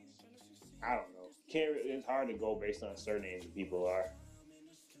 I don't know. It's hard to go based on surnames that people are.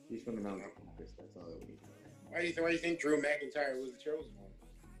 He's from the mountain. That's all that we need. Why do you think Drew McIntyre was the chosen one?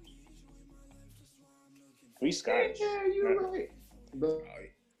 He's Scottish. Yeah, you're right. But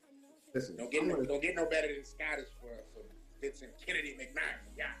listen, don't get no better than Scottish for Vincent Kennedy McMahon.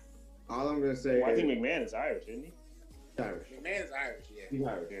 Yeah. All I'm gonna say. Well, I think McMahon is Irish, isn't he? Irish. McMahon's Irish, yeah. He's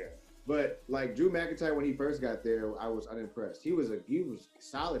Irish. Yeah. But like Drew McIntyre, when he first got there, I was unimpressed. He was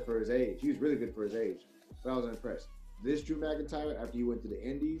solid for his age. He was really good for his age, but I was unimpressed. This Drew McIntyre, after he went to the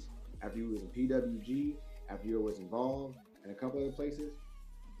Indies, after he was in PWG, after he was involved in a couple other places,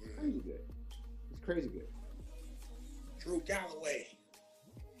 crazy good. It's crazy good. Drew Galloway.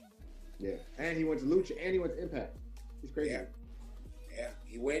 Yeah, and he went to Lucha, and he went to Impact. He's crazy. Yeah. Yeah,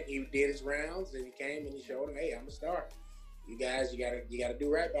 he did his rounds, and he came and he showed him, hey, I'm a star. You guys, you gotta do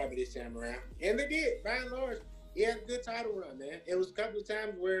right by me this time around. And they did. By and large, he had a good title run, man. It was a couple of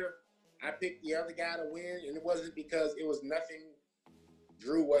times where I picked the other guy to win, and it wasn't because it was nothing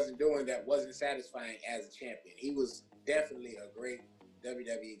Drew wasn't doing that wasn't satisfying as a champion. He was definitely a great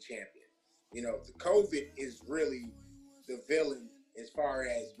WWE champion. You know, the COVID is really the villain as far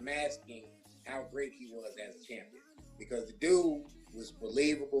as masking how great he was as a champion. Because the dude was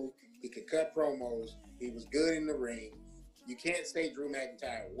believable. He could cut promos. He was good in the ring. You can't say Drew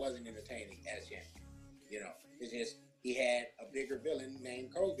McIntyre wasn't entertaining as champion. You know, it's just he had a bigger villain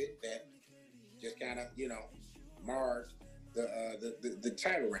named COVID that just kind of, marred the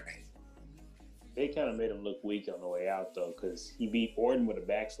title reign. They kind of made him look weak on the way out, though, because he beat Orton with a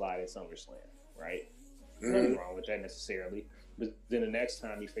backslide at SummerSlam, right? Nothing wrong with that necessarily. But then the next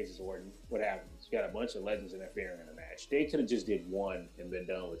time he faces Orton, what happens? You got a bunch of legends interfering in the match. They could have just did one and been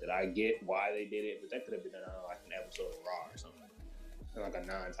done with it. I get why they did it, but that could have been done on like an episode of Raw or something, like a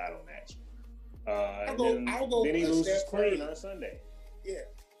non-title match. Then he loses clean on Sunday. Yeah,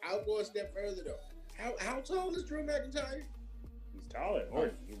 I'll go a step further though. How tall is Drew McIntyre? He's taller than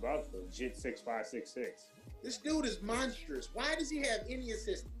Orton. He's about legit 6'5", 6'6". This dude is monstrous. Why does he have any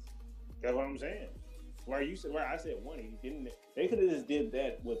assistance? That's what I'm saying. Where I said one, he didn't. They could have just did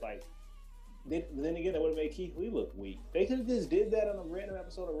that with like. Then again, that would have made Keith Lee look weak. They could have just did that on a random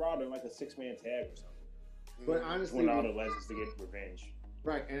episode of Raw, like a 6-man tag or something. But honestly, when all the legends to get revenge.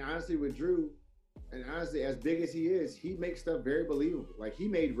 Right, and honestly, with Drew, and honestly, as big as he is, he makes stuff very believable. Like he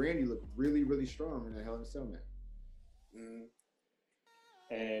made Randy look really, really strong in that Hell in a Cell match.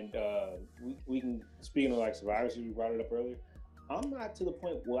 And we can, speaking of like Survivor Series, we brought it up earlier. I'm not to the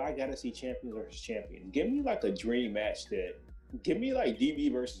point where I gotta see champion versus champion. Give me like a dream match give me like DB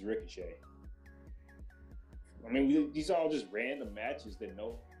versus Ricochet. I mean, these are all just random matches that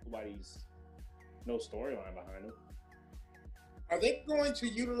no storyline behind them. Are they going to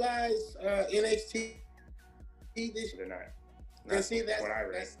utilize NXT this They're not. And see, that's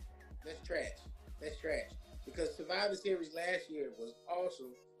trash. That's trash. Because Survivor Series last year was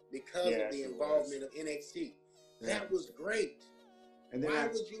awesome because of the involvement of NXT. Yeah. That was great. And why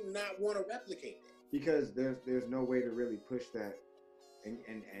would you not want to replicate that? Because there's no way to really push that and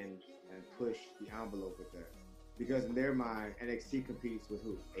push the envelope with that. Because in their mind, NXT competes with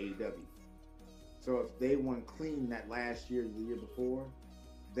who? AEW. So if they won clean that last year, the year before,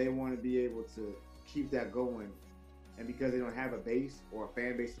 they want to be able to keep that going and because they don't have a base or a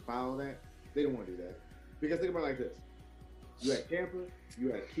fan base to follow that, they don't want to do that. Because think about it like this: you had Ciampa,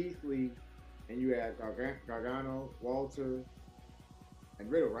 you had Keith Lee, and you had Gargano, Walter,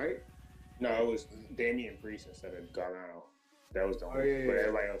 and Riddle, right? No, it was Damian Priest instead of Gargano. That was the only. Yeah. But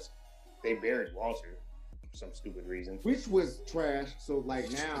everybody else, they buried Walter for some stupid reason. Which was trash. So like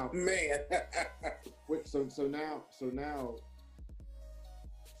now, Man. so now,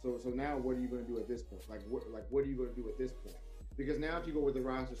 what are you going to do at this point? Like what are you going to do at this point? Because now if you go with the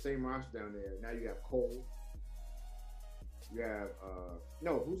roster, same roster down there, now you have Cole. You have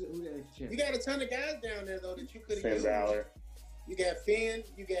who's the NXT champion? You got a ton of guys down there though that you could have Finn used. Balor. You got Finn.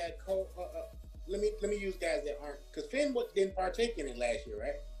 You got Cole. Let me use guys that aren't, because Finn didn't partake in it last year,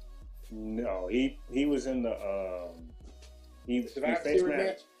 right? No, he was in the Survivor Series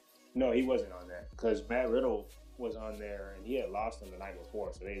match. No, he wasn't on that because Matt Riddle was on there and he had lost him the night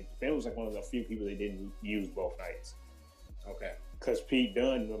before. So Finn was like one of the few people they didn't use both nights. Okay. Because Pete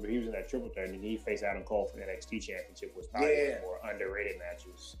Dunne, remember, he was in that triple threat and he faced Adam Cole for the NXT championship, was probably one of the more underrated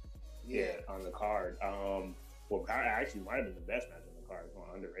matches. On the card. Well, actually might have been the best match on the card. It was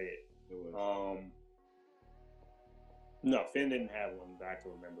underrated. It was. No, Finn didn't have one that I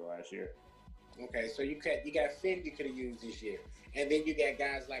can remember last year. Okay, so you got Finn you could have used this year, and then you got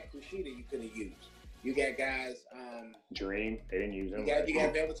guys like Kushida you could have used. You got guys. Dream, they didn't use him. You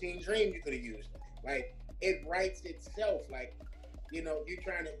got Velveteen Dream you could have used. Like, it writes itself. Like, you know, you're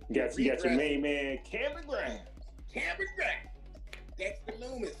trying to. You got your main man, Cameron Grimes. Dexter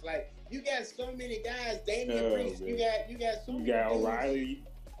Lumis. Like, you got so many guys. Damian Priest. You got so many. You got O'Reilly.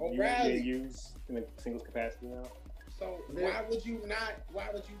 O'Reilly. You used in a singles capacity now. So why would you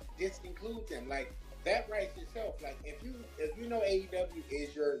disinclude them? Like, that writes itself. Like, if you know AEW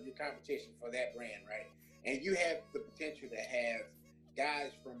is your competition for that brand, right? And you have the potential to have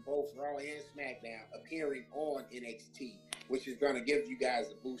guys from both Raw and SmackDown appearing on NXT, which is going to give you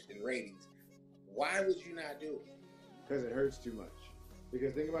guys a boost in ratings. Why would you not do it? Because it hurts too much.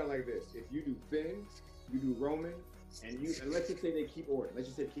 Because think about it like this: if you do Finn, you do Roman, and let's just say they keep Orton. Let's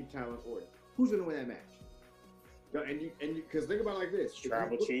just say keep Tyler Orton. Who's going to win that match? And you because think about it like this: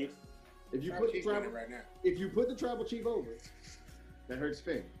 Tribal Chief. If you put the Tribal Chief over, that hurts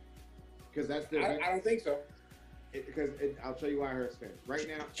Finn. Because that's the. I don't think so. I'll tell you why it hurts Finn. Right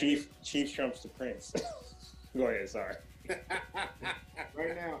now, Chief trumps the Prince. Go ahead. Sorry.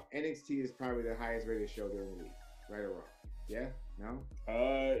 Right now, NXT is probably the highest rated show during the week. Right or wrong? Yeah. No.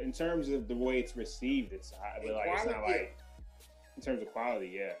 In terms of the way it's received, it's high, but like it's not like in terms of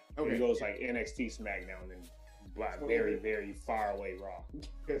quality. Yeah. Okay. It goes like NXT, SmackDown, and very, very far away Raw.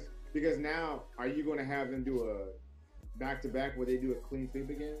 Because now, are you going to have them do a back-to-back where they do a clean sweep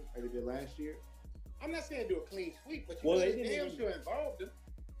again, like they did last year? I'm not saying do a clean sweep, but they damn sure involved them.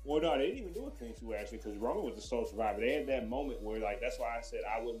 Well, no, they didn't even do a clean sweep actually, because Roman was the sole survivor. They had that moment where, like, that's why I said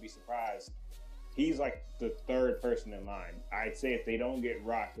I wouldn't be surprised. He's like the third person in line. I'd say if they don't get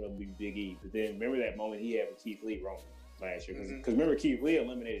Rock, it'll be Big E. But then remember that moment he had with Keith Lee, Roman, last year, because remember Keith Lee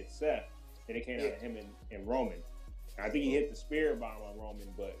eliminated Seth, and it came out of him and Roman. I think he hit the spirit bomb on Roman,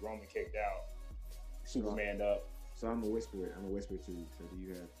 but Roman kicked out. Superman up. So I'm a whisper too. So do you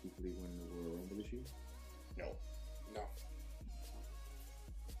have Keith Lee winning the Royal Rumble this year? No. No.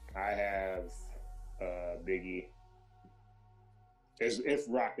 I have Big E. If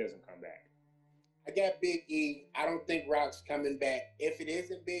Rock doesn't come back. I got Big E. I don't think Rock's coming back. If it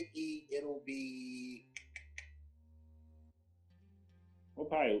isn't Big E, it'll be. It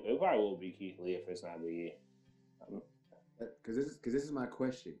probably will be Keith Lee if it's not Big E. Because this is my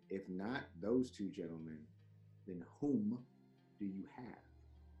question. If not those two gentlemen, then whom do you have?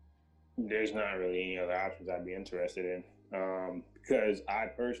 There's not really any other options I'd be interested in. Because I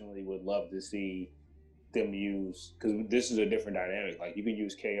personally would love to see them use, because this is a different dynamic. Like, you can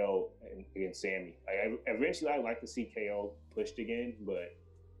use KO against Sammy. Like, eventually I'd like to see KO pushed again, but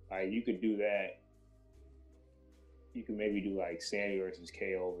like, you could do that. You could maybe do like Sammy versus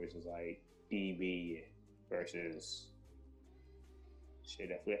KO versus like DB versus shit.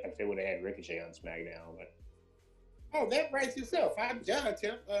 If they would have had Ricochet on SmackDown, but that writes itself. I'm done,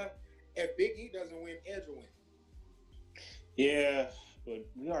 Tim. If Big E doesn't win, Edge will win. Yeah, but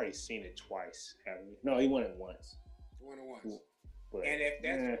we already seen it twice, haven't we? No, he won it once. He won it once. But, and if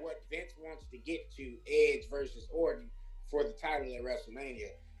that's what Vince wants to get to, Edge versus Orton for the title at WrestleMania,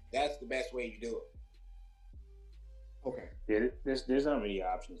 that's the best way you do it. Okay. Yeah, there's not many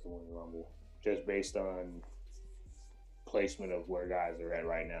options to win the Rumble, just based on placement of where guys are at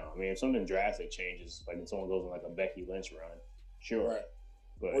right now. I mean, if something drastic changes, like if someone goes on like a Becky Lynch run, sure. Right.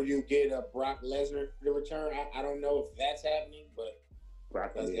 But, or you get a Brock Lesnar to return. I don't know if that's happening, but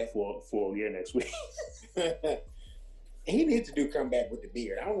Brock will be a full year next week. He needs to come back with the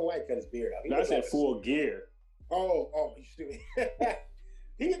beard. I don't know why he cut his beard off. I said full gear. Oh, you stupid.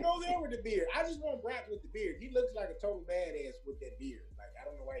 He can go there with the beard. I just want Brock with the beard. He looks like a total badass with that beard. Like, I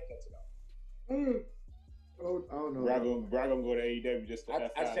don't know why he cuts it off. Oh, I don't know. Brock gonna go to AEW just to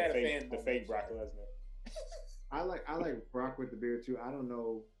F out the fake Brock Lesnar. I like Brock with the beard too. I don't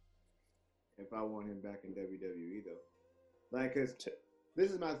know if I want him back in WWE though. Like, cause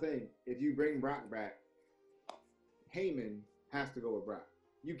this is my thing. If you bring Brock back, Heyman has to go with Brock.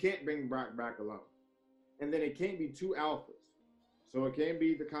 You can't bring Brock back alone. And then it can't be two alphas. So it can't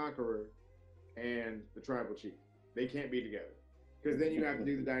be the Conqueror and the Tribal Chief. They can't be together. Because then you have to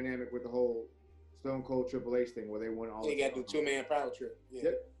do the dynamic with the whole Stone Cold Triple H thing where they won all. They got the 2-man power trip. Yeah.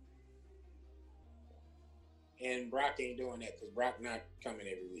 Yep. And Brock ain't doing that because Brock not coming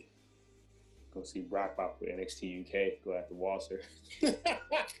every week. Go see Brock pop with NXT UK. Go after Walter.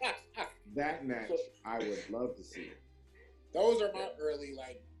 That match I would love to see. Those are my early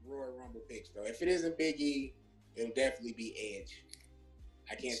Royal Rumble picks though. If it isn't Big E, it'll definitely be Edge.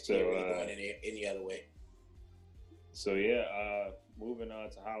 I can't see it really going any other way. So yeah, moving on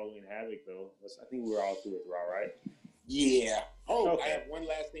to Halloween Havoc though. I think we were all through with Raw, right? Yeah. Oh, okay. I have one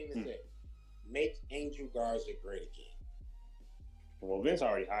last thing to say. Make Angel Garza great again. Well, Vince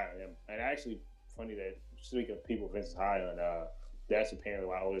already high on him, and actually, funny that speaking of people Vince is high on, that's apparently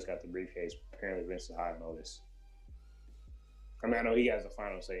why Otis got the briefcase. Apparently, Vince is high on Otis. I mean, I know he has the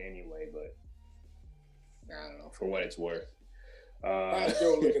final say anyway, but I don't know for what it's worth. Why is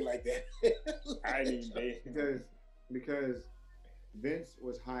Joe looking like that? I didn't even because Vince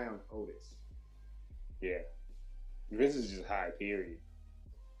was high on Otis. Yeah, Vince is just high. Period.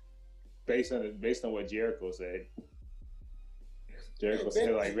 Based on what Jericho said. Jericho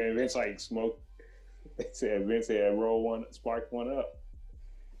said Vince smoked. They said Vince had sparked one up.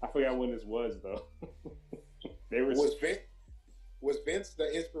 I forgot when this was though. Was Vince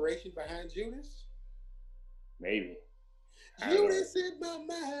the inspiration behind Judas? Maybe. Judas in my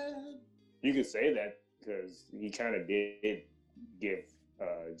mind. You could say that because he kind of did give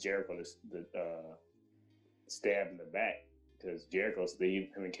Jericho the stab in the back because him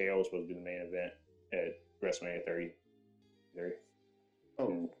and KO was supposed to be the main event at WrestleMania 30.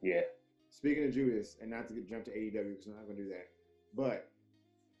 Oh, yeah. Speaking of Judas, and not to jump to AEW because I'm not going to do that, but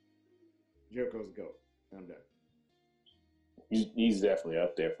Jericho's the GOAT. I'm done. He's definitely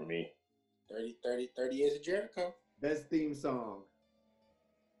up there for me. 30 years of Jericho. Best theme song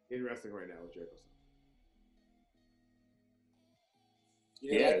in wrestling right now is Jericho's song.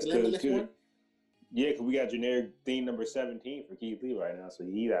 You didn't like the Limitless one? Yeah, because we got generic theme number 17 for Keith Lee right now, so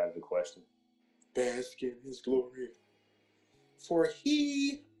he's out of the question. Bask in his glory. For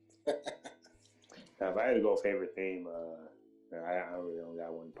he. Now, if I had to go favorite theme, I really don't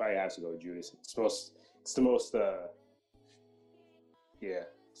got one. Probably have to go Judas. It's the most. Yeah,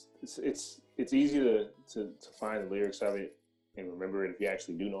 it's easy to find the lyrics of it and remember it if you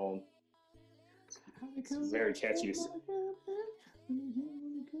actually do know them. It's very catchy.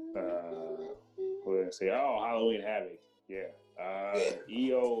 We're gonna say, Halloween Havoc. Yeah,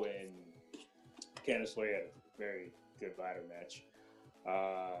 EO and Candice LeRae had a very good ladder match.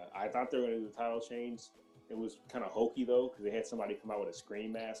 I thought they were going to do the title change. It was kind of hokey though because they had somebody come out with a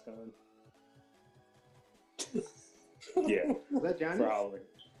scream mask on. Yeah, was that Johnny? For Halloween.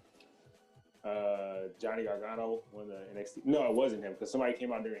 Johnny Gargano won the NXT. No, it wasn't him because somebody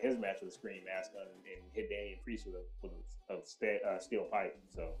came out during his match with a scream mask on and hit Damian Priest with a steel pipe.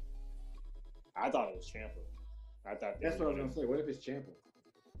 So I thought it was Ciampa. That's what I was going to say. What if it's Ciampa?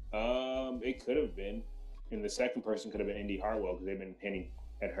 It could have been. And the second person could have been Indy Hartwell because they've been hinting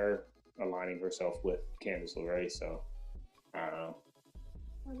at her aligning herself with Candice LeRae. So I don't know.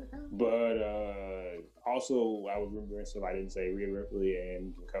 But also, I would remember somebody didn't say Rhea Ripley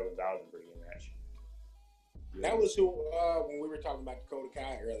and Raquel Gonzalez in a pretty good match. That was who when we were talking about Dakota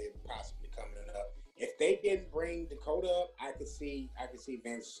Kai earlier, possibly coming up. If they didn't bring Dakota up, I could see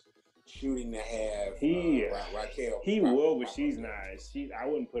Vince shooting to have Raquel. He will, but she's not. I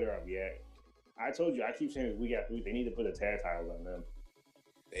wouldn't put her up yet. I told you, I keep saying this week after week, they need to put the tag titles on them.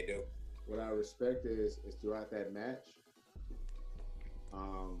 They do. What I respect is throughout that match,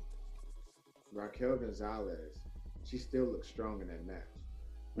 Raquel Gonzalez, she still looked strong in that match.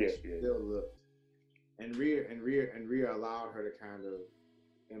 Yes, she still looked. And Rhea allowed her to kind of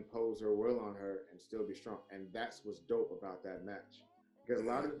impose her will on her and still be strong. And that's what's dope about that match. Because a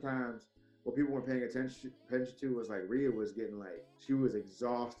lot of the times, what people weren't paying attention to was Rhea was getting she was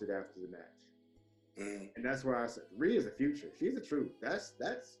exhausted after the match. And that's why I said Rhea's the future. She's the truth. That's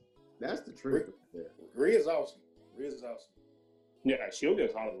the truth. Rhea's awesome. Yeah, she'll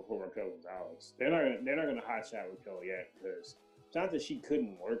get called before Raquel Gonzalez. They're not gonna hot shot Raquel yet because it's not that she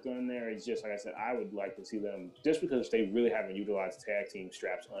couldn't work on there. It's just like I said, I would like to see them just because they really haven't utilized tag team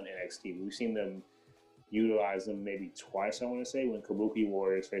straps on NXT. We've seen them utilize them maybe twice. I want to say when Kabuki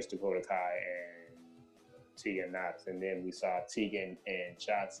Warriors faced Dakota Kai and Tegan Knox, and then we saw Tegan and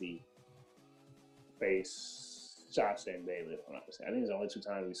Shotzi face Sasha and Bayley, if I'm not mistaken. I think it's the only 2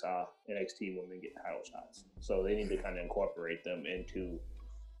 times we saw NXT women get title shots. So they need to kind of incorporate them into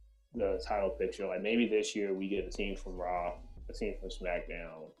the title picture. Like maybe this year we get a team from Raw, a team from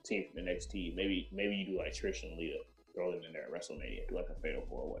SmackDown, a team from NXT. Maybe you do like Trish and Lita, throw them in there at WrestleMania, do like a fatal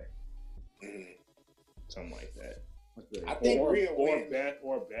 4-way. Mm-hmm. Something like that. I think or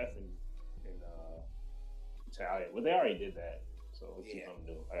Beth and Talia. Well, they already did that, so let's keep them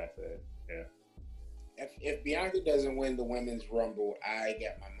new. Like I said, yeah. If Bianca doesn't win the women's Rumble, I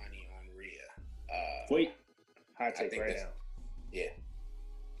got my money on Rhea. Wait, hot take right now. Yeah.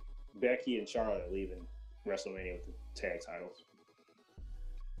 Becky and Charlotte are leaving WrestleMania with the tag titles.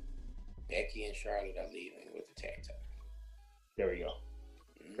 Becky and Charlotte are leaving with the tag title. There we go.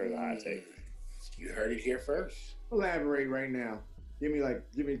 For the hot take. You heard it here first. Elaborate right now. Give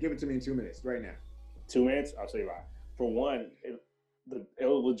it to me in 2 minutes right now. 2 minutes? I'll tell you why. For one,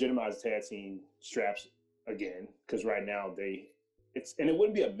 it'll legitimize tag team straps again because right now and it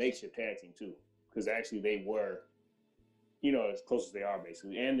wouldn't be a makeshift tag team too because actually they were, as close as they are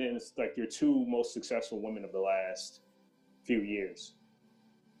basically, and then it's like your 2 most successful women of the last few years,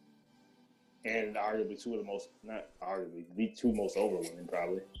 and arguably the 2 most over women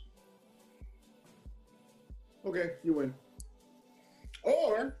probably. Okay, you win.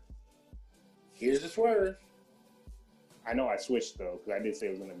 Or here's the swerve. I know I switched though because I did say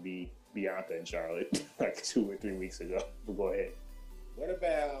it was going to be Bianca and Charlotte like 2 or 3 weeks ago. But go ahead. What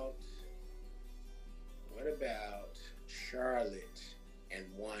about Charlotte and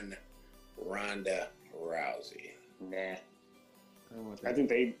one Ronda Rousey? Nah. I don't want that. I think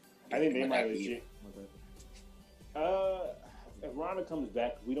they might legit. If Ronda comes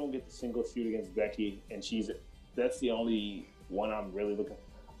back, we don't get the single feud against Becky, and that's the only one I'm really looking.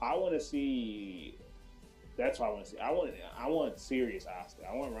 I want to see. That's what I want to see. I want serious Asuka.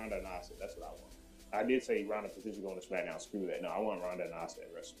 I want Ronda and Asuka. That's what I want. I did say Ronda potentially going to SmackDown. Screw that. No, I want Ronda and Asuka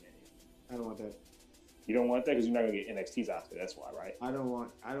at WrestleMania. I don't want that. You don't want that because you're not going to get NXT's Asuka. That's why, right? I don't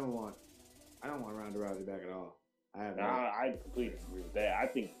want Ronda Rousey back at all. I completely agree with that. I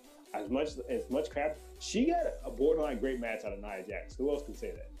think as much crap, she got a borderline great match out of Nia Jax. Who else can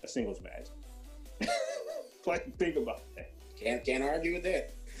say that? A singles match. Like, think about that. Can't argue with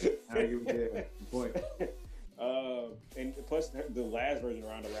that. Argue with that. Point. And plus the last version of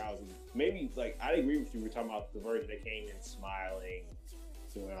Ronda Rousey, maybe like I agree with you. We're talking about the version that came in smiling.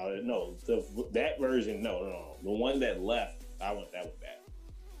 No, that version, no. The one that left, I want that one back.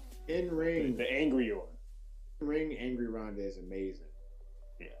 In ring, the angry one. In ring, angry Ronda is amazing.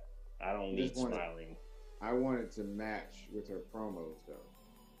 Yeah, I don't need smiling. I wanted to match with her promos though,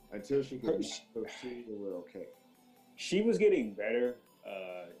 until she could. So she were okay. She was getting better.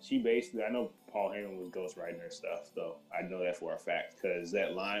 She basically, I know Paul Heyman was ghostwriting her stuff, though. I know that for a fact because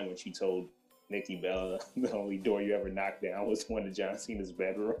that line when she told Nikki Bella the only door you ever knocked down was one to John Cena's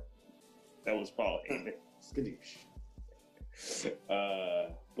bedroom. That was Paul Heyman. Skadoosh.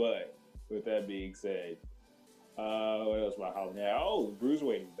 But with that being said, what else about how now? Oh,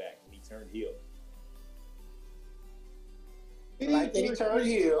 Bruiserweight is back and he turned heel. I like that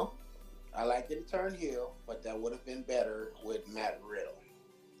he turned heel, but that would have been better with Matt Riddle.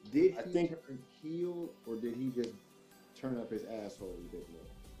 Did he turn heel, or did he just turn up his asshole a bit more?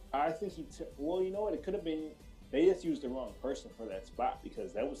 I think well, you know what? It could have been they just used the wrong person for that spot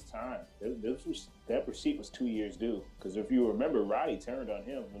because that was time. That receipt was 2 years due. Because if you remember, Roddy turned on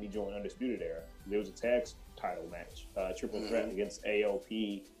him when he joined Undisputed Era. There was a tag title match, triple threat against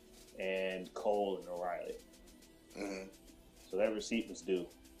AOP and Cole and O'Reilly. Mm-hmm. So that receipt was due.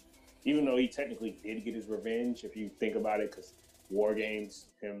 Even though he technically did get his revenge, if you think about it, because War Games,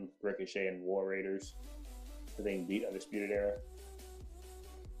 him, Ricochet, and War Raiders, I think beat Undisputed Era.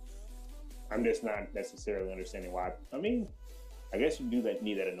 I'm just not necessarily understanding why. I mean, I guess you do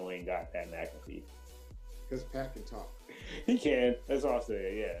need that annoying guy, Pat McAfee. Because Pat can talk. He can. That's all I'll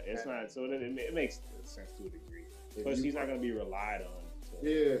say. Yeah, it's not. So it makes sense to a degree. Plus, he's not going to be relied on. So.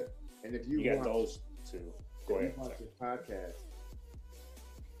 Yeah, and if you got those two, go ahead. Watch his podcast.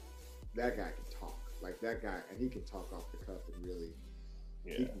 That guy can talk. Like that guy, and he can talk off the cuff and really.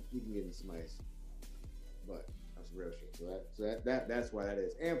 Yeah. He can get in somebody's butt. That's real shit. So that's why that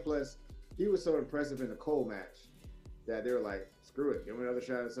is. And plus, he was so impressive in the Cole match that they were like, "Screw it, give him another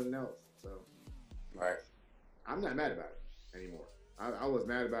shot at something else." So, right. I'm not mad about it. anymore. I was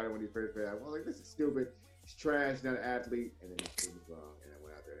mad about it when he first played. I was like, this is stupid. He's trash, not an athlete. And then he proved me wrong, and I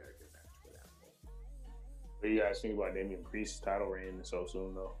went out there and had a good match with that. What do you guys think about Damian Priest's title reign so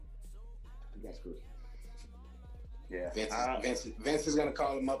soon, though? You got screwed. Yeah. Vince is gonna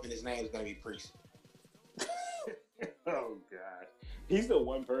call him up, and his name is gonna be Priest. Oh God, he's the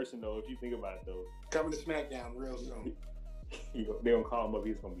one person though. If you think about it though, Coming to SmackDown real soon. They gonna call him up.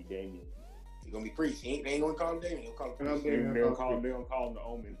 He's gonna be Damian. He's gonna be Priest. They ain't gonna call him Damien. They'll call him Priest. They gonna call him the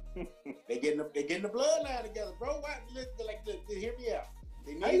Omen. They getting the bloodline together, bro. Why? Hear me out.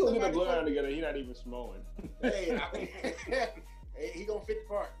 How you gonna get the bloodline together? He's not even Samoan. Hey, he gonna fit the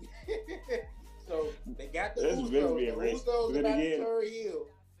part. So they got the Usos. The Usos about to turn heel.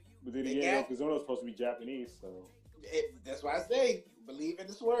 But then again, Yokozuna's supposed to be Japanese, so that's why I say believe in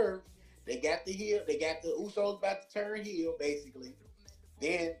the swerve. They got the heel. They got the Usos about to turn heel, basically.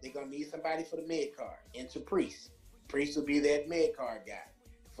 Then they're gonna need somebody for the mid card. Into Priest. Priest will be that mid card guy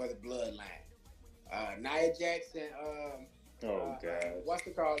for the bloodline. Nia Jackson. God. What's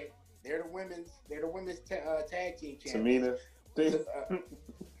it called? They're the women's tag team champions. Tamina.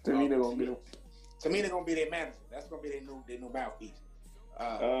 Tamina gonna be. Tamina gonna be their manager. That's gonna be their new mouthpiece.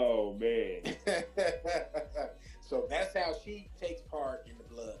 Oh man. So that's how she takes part in the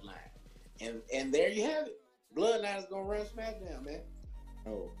bloodline. And there you have it. Bloodline is gonna run SmackDown, man.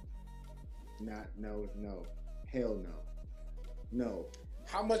 Oh. No. Hell no. No.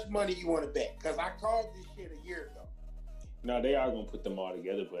 How much money you want to bet? Because I called this shit a year ago. No, they are gonna put them all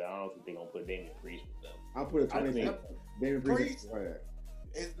together, but I don't think they're gonna put Damian Priest with them. I'll put a 20. Damian Priest.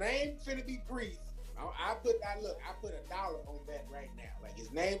 His name finna be Priest. I put $1 on that right now. Like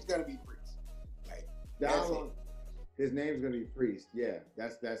his name's gonna be Priest. Like his name's gonna be Priest. Yeah,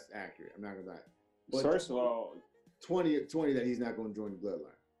 that's accurate. I'm not gonna lie. But first of all, 20 that he's not gonna join the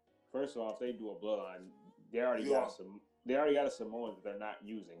bloodline. First of all, if they do a bloodline, they already got a Samoan that they're not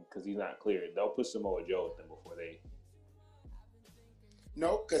using because he's not cleared. They'll put Samoa Joe with them before they.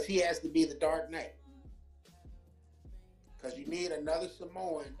 No, because he has to be the Dark Knight. Because you need another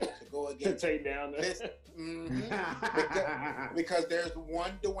Samoan to go against. To take down this. Because there's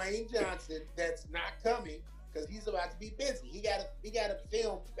one Dwayne Johnson that's not coming because he's about to be busy. He got to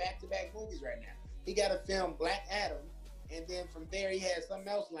film back-to-back movies right now. He got to film Black Adam, and then from there he has something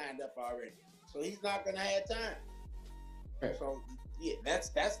else lined up already. So he's not going to have time. Okay. So yeah,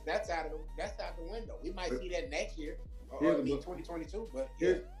 that's out of the window. We might see that next year or 2022. But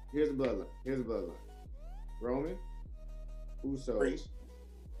yeah. Here's the bloodline. Roman. Uso. Priest.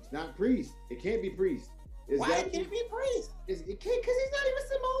 It's not Priest. It can't be Priest. Why can't it be Priest? It can't because he's not even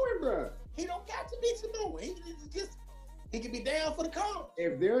Samoan, bro. He don't got to be Samoan. He can be down for the cause.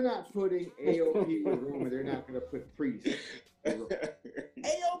 If they're not putting AOP with Roman, they're not going to put Priest.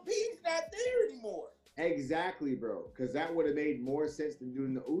 AOP's not there anymore. Exactly, bro. Because that would have made more sense than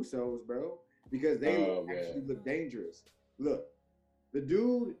doing the Usos, bro. Because they actually look dangerous. Look. The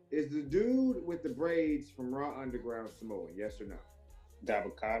dude with the braids from Raw Underground Samoan, yes or no?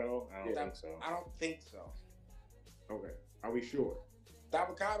 Dabocado? I don't think so. I don't think so. Okay. Are we sure?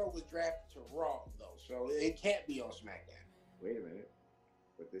 Dabocado was drafted to Raw, though, so it can't be on SmackDown. Wait a minute.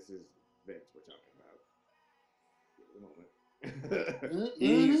 But this is Vince we're talking about.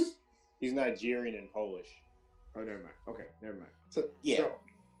 He's Nigerian and Polish. Oh, never mind. Okay, never mind. So, yeah. So,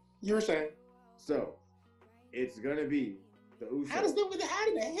 you were saying? So, it's going to be the Usos. How in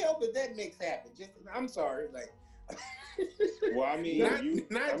the hell did that mix happen? I'm sorry, like. Well, I mean,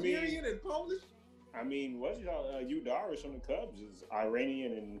 Nigerian and Polish. I mean, what's Yu Darvish on the Cubs is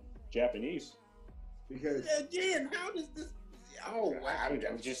Iranian and Japanese. Because again, how does this? Oh, wow.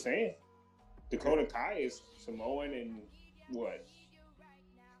 I'm just saying. Dakota Kai is Samoan and what?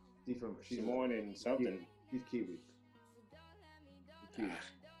 Samoan and something. He's Kiwi.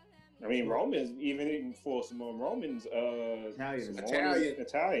 I mean, Roman's even in full Samoan. Roman's Italian,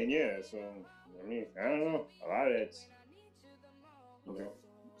 yeah. So I mean, I don't know. A lot of that's okay.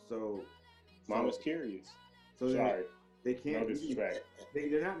 So Mama's curious. So sorry, they can't. No disrespect.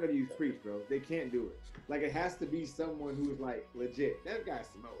 They're not going to use Priest, bro. They can't do it. Like it has to be someone who's like legit. That guy's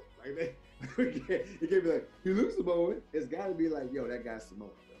Samoan. Like it can't be like he looks Samoan. It's got to be like, yo, that guy's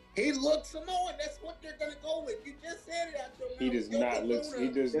Samoan. He looks Samoan. That's what they're gonna go with. You just said it out your mouth. He does not look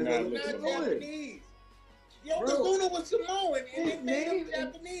Samoan. Japanese. Yokozuna was Samoan and they made him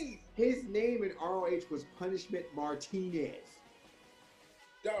Japanese. His name in ROH was Punishment Martinez.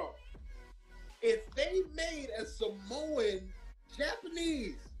 Dog. If they made a Samoan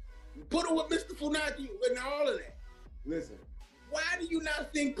Japanese, put him with Mr. Funaki and all of that. Listen. Why do you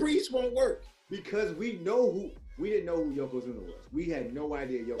not think Priest won't work? Because we didn't know who Yokozuna was. We had no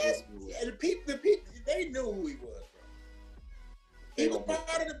idea Yokozuna was. The people, they knew who he was, bro. He was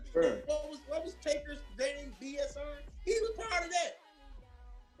part of the. What was Taker's name? BSR. He was part of that.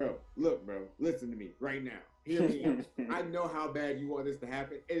 Bro, look, bro. Listen to me right now. Hear me out. I know how bad you want this to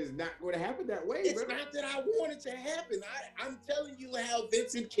happen. It is not going to happen that way. It's not that I want it to happen. I'm telling you how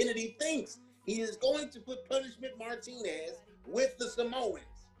Vincent Kennedy thinks. He is going to put Punishment Martinez with the Samoans.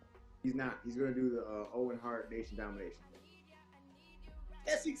 He's not. He's going to do the Owen Hart Nation Domination.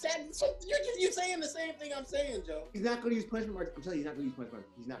 That's exactly. So you're saying the same thing I'm saying, Joe. He's not going to use Punishment Martinez. I'm telling you, he's not going to use Punishment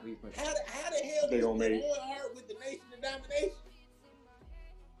Martinez. He's not going to use Punishment. How the hell they did gonna make Owen Hart with the Nation of Domination?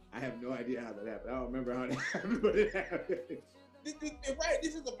 I have no idea how that happened. I don't remember how that happened, but it happened. This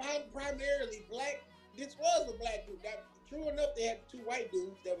is a primarily black. This was a black group. True enough, they had two white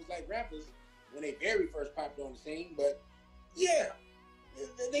dudes that was like rappers when they very first popped on the scene. But yeah,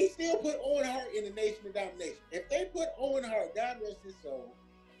 they still put Owen Hart in the Nation of Domination. If they put Owen Hart, God rest his soul,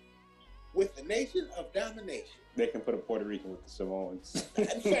 with the Nation of Domination, they can put a Puerto Rican with the Samoans.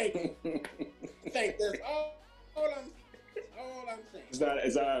 Thank you. That's all I'm saying.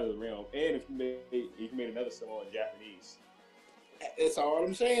 It's not out of the realm. And if you made another Samoan Japanese. That's all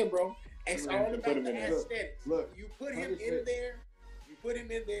I'm saying, bro. It's all about the aesthetics. Look, you put him in there. You put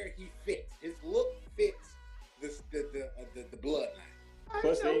him in there. He fits. His look fits the bloodline.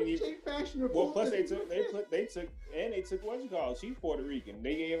 Plus they took what you call. She's Puerto Rican.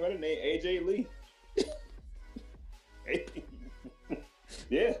 They gave her the name AJ Lee.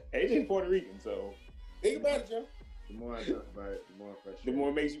 Yeah, AJ's Puerto Rican. So think about it, Joe. The more I talk about it, the more frustrated. The more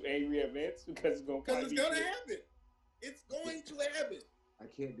it makes you angry at Vince because it's gonna happen. It's going to happen. I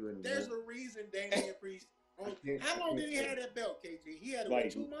can't do it. There's a reason Damian Priest. How long did he have that belt, KG? He had it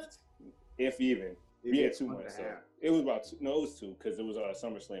like 2 months. If even. Yeah, 2 months. So it was about it was 2 because it was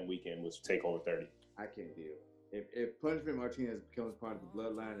SummerSlam weekend was Takeover 30. I can't deal. If Punishment Martinez becomes part of the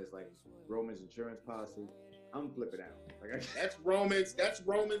bloodline, it's like Roman's insurance policy. I'm flipping out. That's Roman's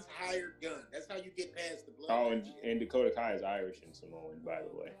hired gun. That's how you get past the bloodline. Oh, and Dakota Kai is Irish and Samoan, by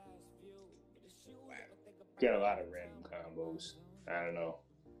the way. Wow. Got a lot of random combos. I don't know.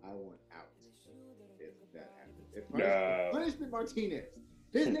 I want out if that happens. Punishment Martinez.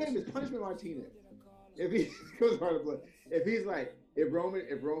 His name is Punishment Martinez. If he goes part of the blood, if he's like, if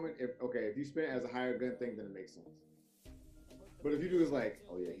you spin it as a higher gun thing, then it makes sense. But if you do is like,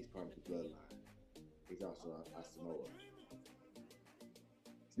 oh yeah, he's part of the bloodline. He's also a Samoa.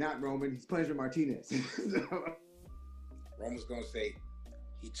 It's not Roman. He's Punishment Martinez. Roman's gonna say,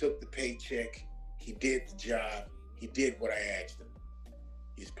 he took the paycheck. He did the job. He did what I asked him.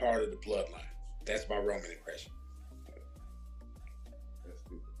 He's part of the bloodline. That's my Roman impression. That's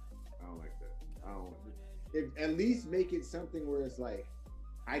stupid. I don't like that. I don't. At least make it something where it's like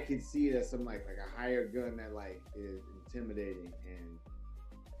I can see it as some like a higher gun that like is intimidating and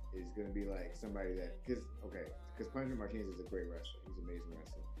is gonna be like somebody that because Punishment Martinez is a great wrestler. He's an amazing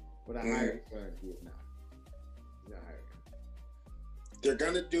wrestler. But a higher gun, he is not. He's not a higher gun. They're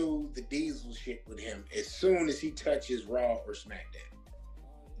gonna do the Diesel shit with him as soon as he touches Raw or SmackDown.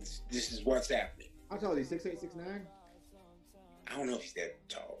 This is what's happening. How tall is he? 6'8", 6'9"? I don't know if he's that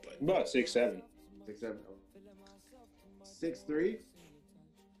tall, but about 6'7". 6'7". 6'3".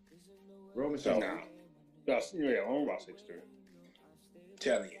 Roman so, yeah, I'm about 6'3".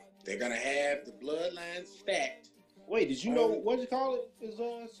 Telling you, they're gonna have the bloodline stacked. Wait, did you know what you call it is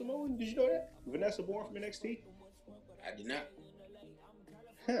Samoan? Did you know that? Vanessa Born from NXT? I did not.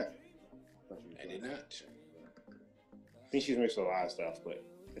 Huh. I did not. I think she's mixed with a lot of stuff, but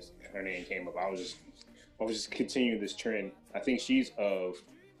her name came up. I was just continuing this trend. I think she's she's a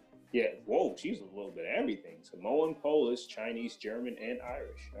little bit of everything. Samoan, Polish, Chinese, German, and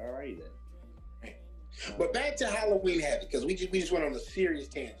Irish. All right then. But back to Halloween Havoc, because we just went on a serious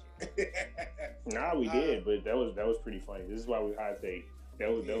tangent. Nah, we did, but that was pretty funny. This is why we high take. That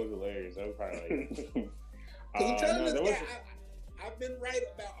was hilarious. That was probably like. I've been right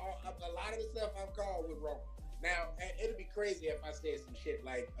about a lot of the stuff I've called with Roman. Now it'd be crazy if I said some shit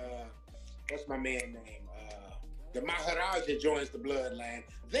like, what's my man name? The Maharaja joins the bloodline.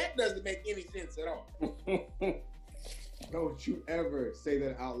 That doesn't make any sense at all. Don't you ever say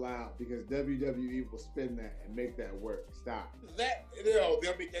that out loud because WWE will spin that and make that work. Stop. They'll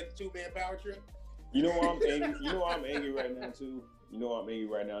make that the 2-man power trip. You know why I'm angry? You know why I'm angry right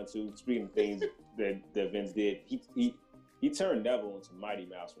now too? Speaking of things that Vince did, he turned Neville into Mighty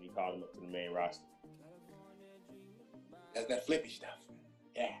Mouse when he called him up to the main roster. That's that flippy stuff.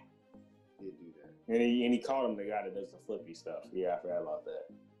 Yeah. He did do that. And he called him the guy that does the flippy stuff. Yeah, I forgot about that.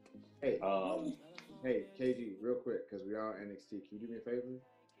 Hey, KG, real quick, because we are NXT. Can you do me a favor?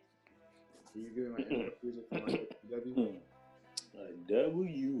 Can you give me my music for my AEW?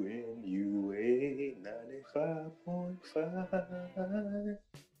 WNUA 95.5.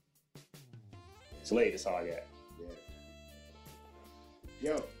 It's late. That's all I got. Yeah.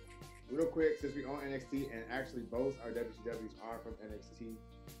 Yo, real quick, since we on NXT, and actually both our WCWs are from NXT,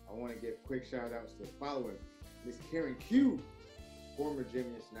 I want to give quick shout outs to the following: Miss Karen Q, former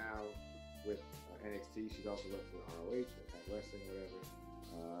gymnast now with NXT. She's also worked for ROH, Impact Wrestling, whatever.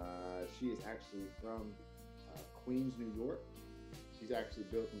 She is actually from Queens, New York. She's actually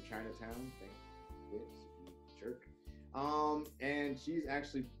built from Chinatown. Thank you, jerk. And she's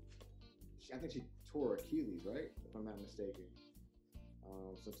actually, I think she tore Achilles, right? If I'm not mistaken.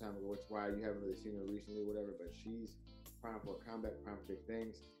 Some time ago, which is why you haven't really seen her recently, whatever. But she's primed for a comeback, primed for big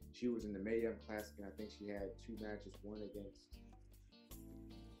things. She was in the Mae Young Classic, and I think she had 2 matches, one against.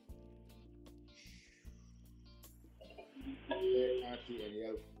 And the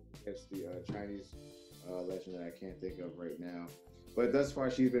other against the Chinese legend that I can't think of right now. But thus far,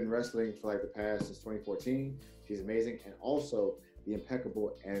 she's been wrestling for like the past since 2014. She's amazing, and also the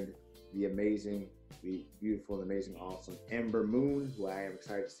impeccable and the amazing, the beautiful and amazing, awesome Ember Moon, who I am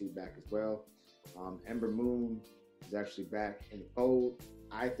excited to see back as well. Ember Moon is actually back in the fold.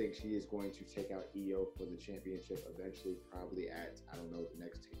 I think she is going to take out Io for the championship eventually, probably at, I don't know, the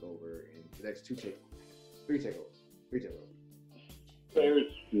next takeover, in the next 3 takeovers.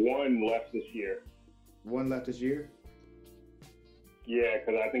 There's one left this year. One left this year? Yeah,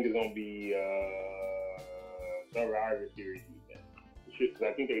 because I think it's going to be Survivor Series weekend. Because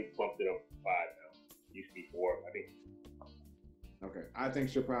I think they bumped it up to 5 now. It used to be 4, I think. Okay. I think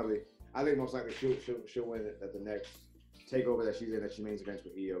most likely she'll win at the next takeover that she's in, that she mains events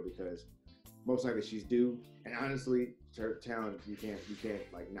with Io, because most likely she's due. And honestly, her talent, you can't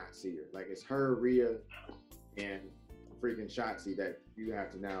like not see her. Like, it's her, Rhea, and freaking Shotzi that you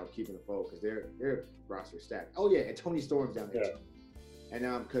have to now keep in the fold, because their roster stacked. Oh yeah, and Tony Storm's down there. Yeah. And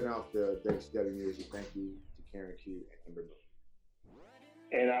now I'm cutting off the WCW music. Thank you to Karen Q and Ember Moon.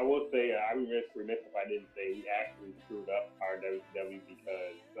 And I will say, I would be remiss if I didn't say we actually screwed up our WCW,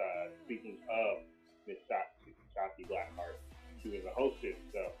 because speaking of Miss Shotzi Blackheart, she was a hostess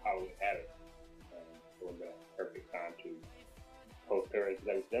of Hollywood Havoc. So it was a perfect time to host her as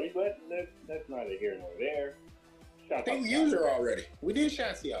WCW, but that's neither here nor there. I think we used her already. We did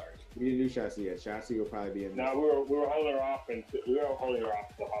Shotzi already. We didn't do Shotzi yet. Shotzi will probably be in. No, we were holding her off, and we were holding her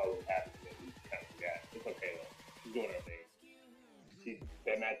off until Hollywood Havoc. And we kind of forgot. It's okay though. She's doing her thing.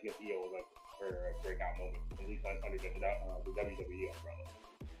 That match against Io was like her breakout moment, at least under the WWE umbrella.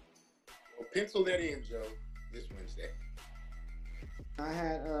 Well, pencil that in, Joe, this Wednesday. I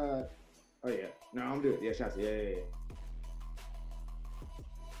had, oh yeah. No, I'm doing it. Yeah, Shotzi.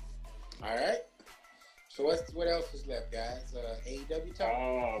 Yeah. All right. So what else is left, guys? AEW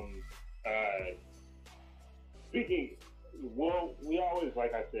talk? Speaking, well, we always,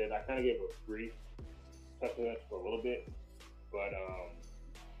 like I said, I kind of gave a brief touch on this for a little bit. But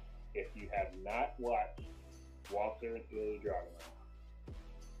if you have not watched Walter and Ilya Dragunov,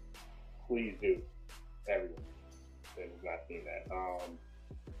 please do. Everyone that has not seen that.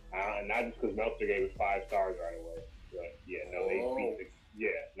 Not just because Meltzer gave us 5 stars right away, but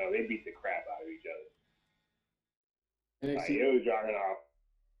they beat the crap out of each other. NXT Ilya Dragunov.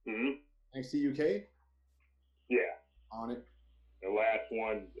 NXT UK? Yeah. On it. The last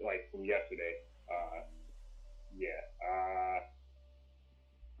one, like from yesterday.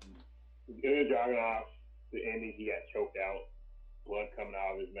 Ilya Dragunov, the ending, he got choked out, blood coming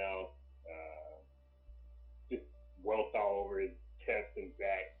out of his mouth, just welts all over his chest and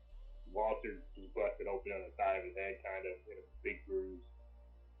back. Walter was busted open on the side of his head, kind of in a big bruise.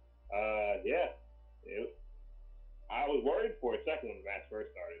 I was worried for a second when the match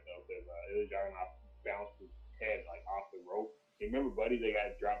first started, though, because Ilya Dragunov bounced his head like off the rope. You remember, Buddy, they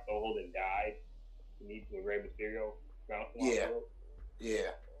got dropped hold and died. When Rey Mysterio bounced him off the rope.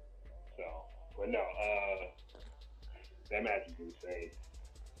 Yeah. So, but no, that match is insane.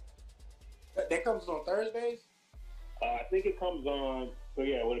 That comes on Thursdays? I think it comes on, so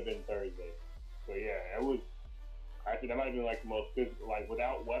yeah, it would have been Thursday. So yeah, it was, actually that might have been like the most physical, like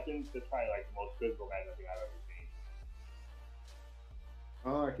without weapons, that's probably like the most physical match I think I've ever seen.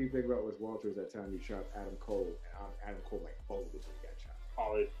 All I keep thinking about was Walter's that time he shot Adam Cole, and Adam Cole like folded when he got shot.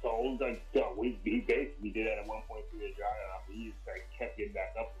 Oh, his soul done. He basically did that at one point through the Dragunov. He just like kept getting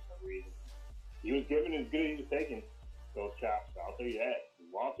back up for some reason. He was giving as good as he was taking those chops. I'll tell you that.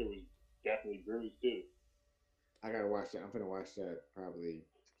 Walter was definitely bruised too. I gotta watch that. I'm gonna watch that probably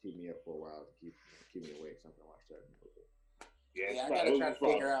to keep me up for a while, to keep me awake. So I'm gonna watch that in a little bit. Yeah, I gotta try to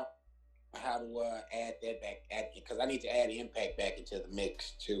figure out how to add that back, because I need to add Impact back into the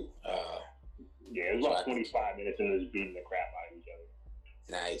mix too. Yeah, it was So about 25 minutes and just beating the crap out of each other.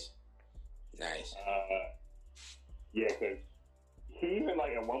 nice. Yeah, because he even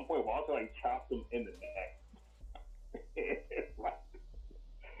like at one point Walter like chopped him in the neck. It's like,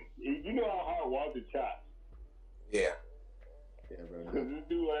 you know how hard Walter chops. Yeah. Yeah, bro. Because this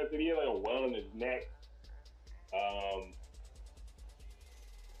dude, like I said, he had like a well in his neck.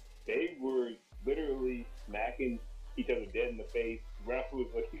 They were literally smacking each other dead in the face. Ref was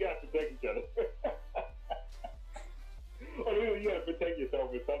like, you gotta protect each other. Or you gotta protect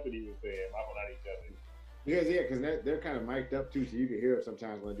yourself or something he was saying, laughing at each other. Because they're kind of mic'd up too, so you can hear them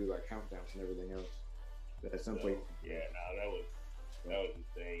sometimes when they do like countdowns and everything else. But at some point, that was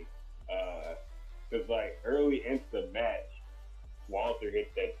insane. Because like early into the match, Walter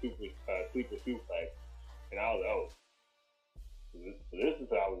hit that sleeper suplex, and I was like, oh, this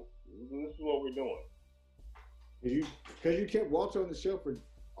is what we're doing. Because you kept Walter on the show for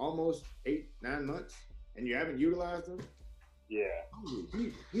almost 8-9 months, and you haven't utilized him. Yeah,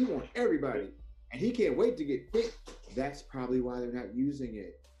 he wants everybody, and he can't wait to get fit. That's probably why they're not using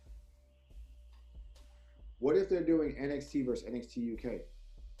it. What if they're doing NXT versus NXT UK?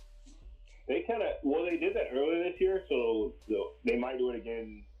 They did that earlier this year, so they might do it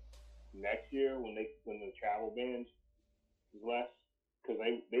again next year when the travel ban is less, because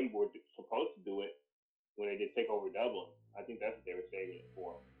they were supposed to do it when they did Takeover Dublin. I think that's what they were saving it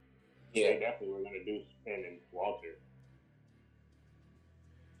for. Yeah, they definitely were going to do Spin and Walter.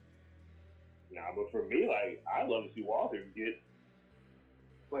 Nah, but for me, like, I'd love to see Walter get,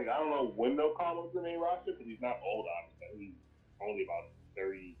 like, I don't know when they'll call him to the main roster, because he's not old, obviously. He's only about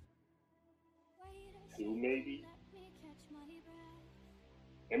 32, maybe.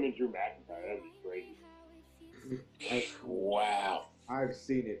 Him and Drew McIntyre, that'd be crazy. Wow. I've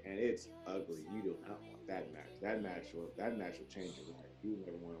seen it, and it's ugly. You do not want that match. That match will change your life. You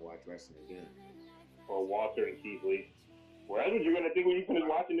never want to watch wrestling again. Or Walter and Keith Lee. Well, that's what you're going to think when you finish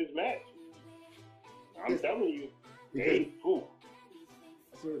watching this match. I'm telling you. Hey,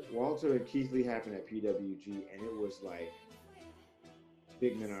 Walter and Keith Lee happened at PWG, and it was like,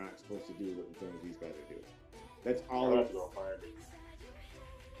 big men are not supposed to do what the things these guys are doing. That's all.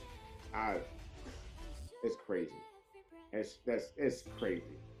 It's crazy. It's crazy.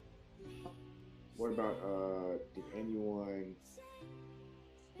 What about did anyone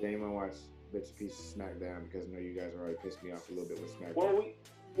watch bits and pieces of SmackDown? Because I know you guys already pissed me off a little bit with SmackDown.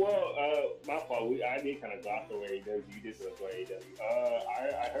 My fault. I did kind of gloss over AEW. You did go AEW.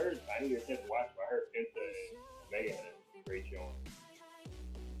 I heard. I didn't get a chance to watch, but I heard Penta and Omega had a great showing.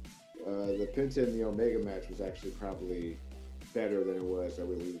 The Penta and the Omega match was actually probably better than it was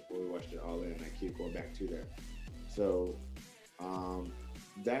when we watched it all in. I keep going back to that. So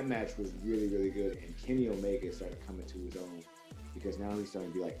that match was really, really good, and Kenny Omega started coming to his own because now he's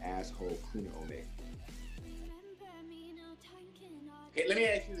starting to be like asshole cleaner Omega. Okay, let me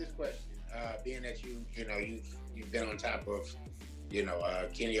ask you this question. Being that you've been on top of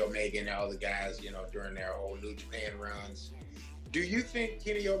Kenny Omega and all the guys during their whole New Japan runs, do you think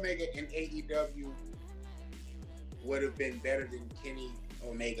Kenny Omega in AEW would have been better than Kenny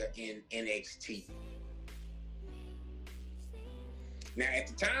Omega in NXT? Now, at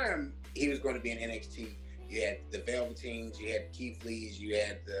the time he was going to be in NXT, you had the Velveteens, you had Keith Lee's, you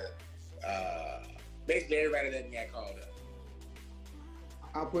had the basically everybody that got called up.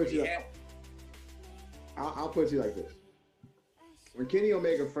 I'll put you like this. When Kenny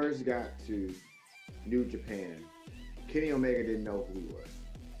Omega first got to New Japan, Kenny Omega didn't know who he was.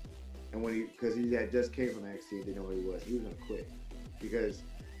 And because he had just came from NXT and didn't know who he was going to quit. Because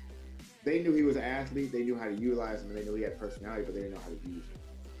they knew he was an athlete, they knew how to utilize him, and they knew he had personality, but they didn't know how to use him.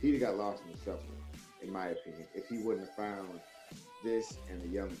 He'd have got lost in the shuffle, in my opinion, if he wouldn't have found this and the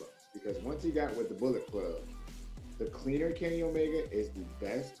Young Bucks. Because once he got with the Bullet Club, the cleaner Kenny Omega is the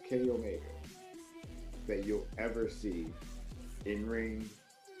best Kenny Omega that you'll ever see in ring,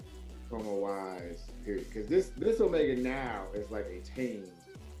 promo-wise, period. Because this Omega now is like a tame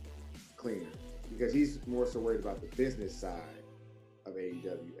cleaner because he's more so worried about the business side of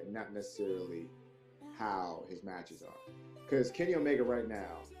AEW and not necessarily how his matches are. Because Kenny Omega right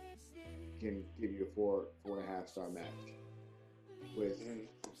now can give you a 4.5 star match with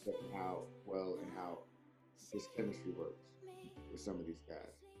how well and how his chemistry works with some of these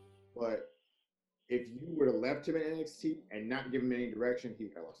guys. But if you would have left him in NXT and not give him any direction, he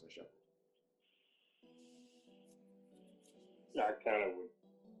got lost in the shuffle. I kind of would.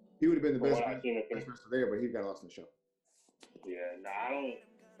 He would have been the best wrestler there, but he got lost in the shuffle. Yeah,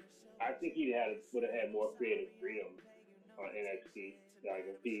 I think he would have had more creative freedom on NXT. Like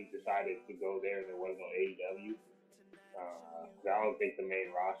if he decided to go there and it wasn't on AEW. I don't think the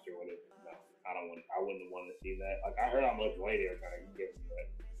main roster would have. No, I I wouldn't want to see that. Like I heard how much money they were trying to get, but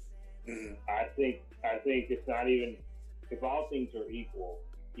I think it's not even if all things are equal.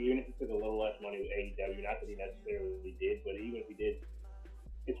 Even if he took a little less money with AEW, not that he necessarily did, but even if he did,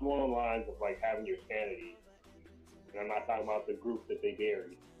 it's more on the lines of like having your sanity. And I'm not talking about the group that they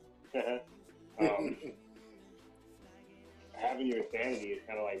buried. Having your sanity is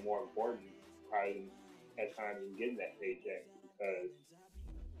kind of like more important, probably at times than getting that paycheck because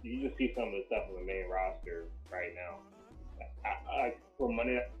you just see some of the stuff on the main roster right now. I for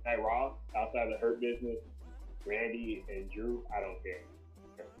Monday Night Raw, outside of the Hurt Business, Randy and Drew, I don't care.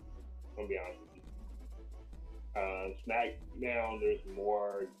 I'm gonna be honest with you. SmackDown, there's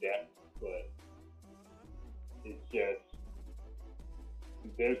more depth, but it's just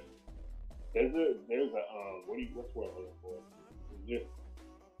there's a what's what I'm looking for? It's just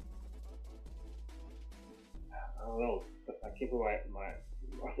I don't know. I can't put my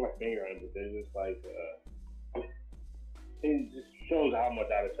finger on it, but there's just like it just shows how much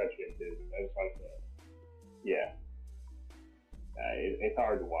out of touch it is. It's like yeah, it's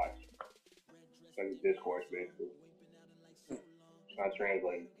hard to watch. It's like a discourse basically. It's not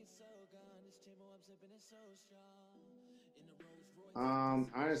translating.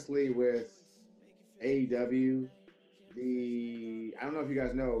 Honestly, with AEW, I don't know if you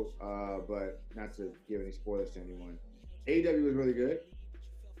guys know, but not to give any spoilers to anyone, AEW was really good.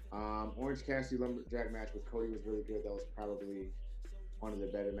 Orange Cassidy Lumberjack match with Cody was really good. That was probably one of the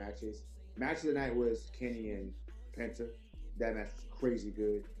better matches. Match of the night was Kenny and Penta. That match was crazy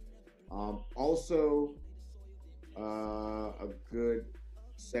good. Also, a good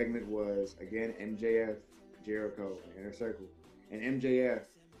segment was again MJF, Jericho, Inner Circle, and MJF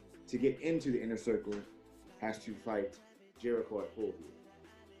to get into the Inner Circle has to fight Jericho at full view.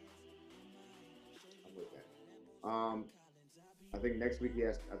 I'm with that. I think next week he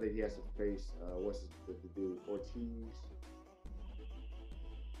has to face the dude Ortiz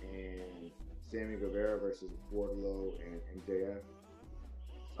and Sammy Guevara versus Wardlow and MJF.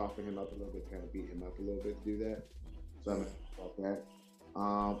 Soften him up a little bit, to kind of beat him up a little bit to do that. So I'm excited about that.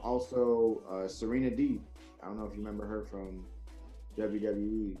 Also, Serena Deeb. I don't know if you remember her from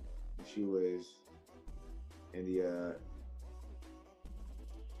WWE. She was in the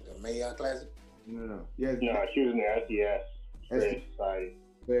Mae Young Classic. No. Yeah. No, she was in the SDS. Society.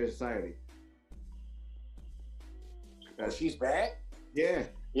 Society. Oh, she's back? Yeah.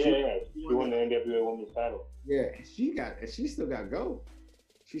 Yeah. She won the NWA Women's title. Yeah, and she still got go.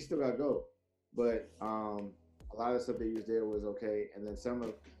 She still got go. But a lot of the stuff they used there was okay, and then some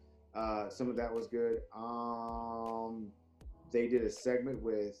of that was good. They did a segment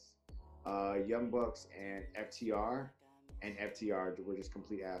with Young Bucks and FTR, and FTR were just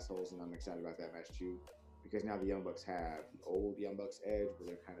complete assholes, and I'm excited about that match too, because now the Young Bucks have the old Young Bucks edge, where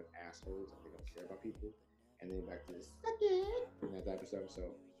they're kind of assholes, and they don't care about people, and then back to this and that type of stuff.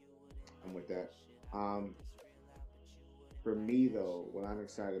 So I'm with that. For me though, what I'm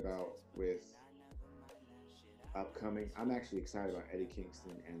excited about with upcoming, I'm actually excited about Eddie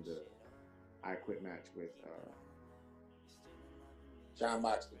Kingston and the I Quit match with John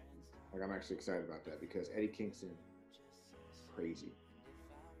Moxley. Like, I'm actually excited about that because Eddie Kingston is crazy.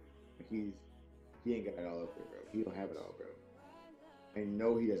 He ain't got it all up there, bro. He don't have it all, bro. I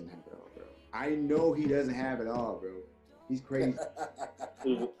know he doesn't have it all, bro. I know he doesn't have it all, bro. He's crazy.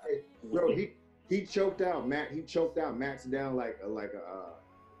 Bro, he choked out Matt. He choked out Max down like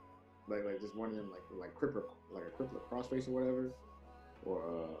just one of them like crippler crossface or whatever,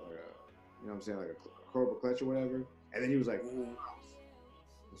 or like a, you know what I'm saying, like a Cobra Clutch or whatever. And then he was like,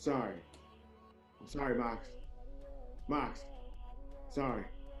 I'm sorry, Mox, sorry.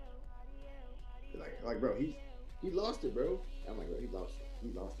 Like bro, he lost it, bro. I'm like, bro, he lost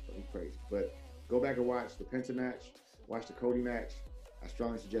it, bro. He's crazy. But go back and watch the Penta match, watch the Cody match. I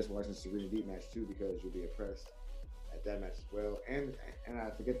strongly suggest watching the Serena Deep match too, because you'll be impressed at that match as well. And I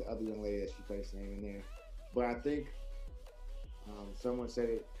forget the other young lady that she placed her name in there, but I think someone said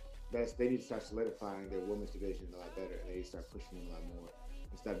it best. They need to start solidifying their women's division a lot better, and they need to start pushing them a lot more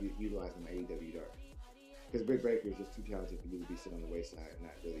and stop utilizing them AEW Dark. Because Britt Baker is just too talented for you to be sitting on the wayside and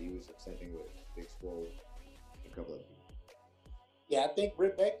not really. He was accepting with Big Swole, a couple of them. Yeah, I think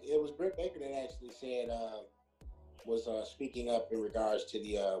it was Britt Baker that actually said was speaking up in regards to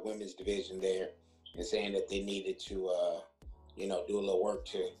the women's division there, and saying that they needed to do a little work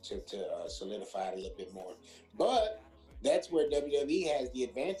to solidify it a little bit more. But that's where WWE has the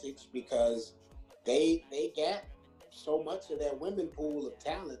advantage, because they got so much of that women pool of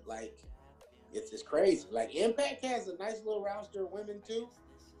talent. Like, it's just crazy. Like, Impact has a nice little roster of women too,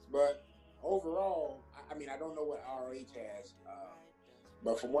 but overall, I mean, I don't know what ROH has,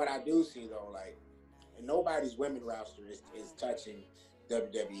 But from what I do see though, like nobody's women roster is touching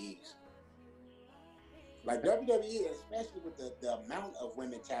WWE's. Like WWE, especially with the amount of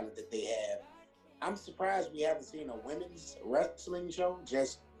women talent that they have, I'm surprised we haven't seen a women's wrestling show.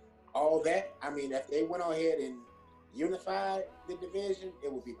 Just all that. I mean, if they went on ahead and unified the division,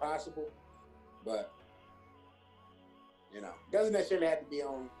 it would be possible. But doesn't necessarily have to be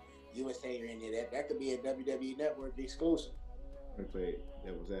on USA or any of that. That could be a WWE Network exclusive. I'm going to play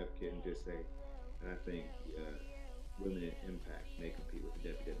devil's advocate and just say, and I think women in Impact may compete with the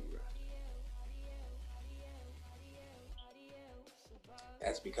WWE roster.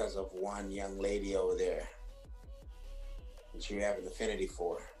 That's because of one young lady over there that you have an affinity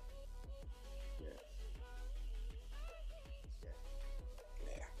for. Yeah.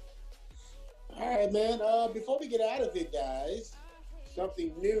 All right, man. Before we get out of it, guys,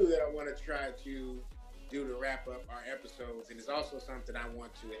 something new that I want to try to do to wrap up our episodes, and it's also something I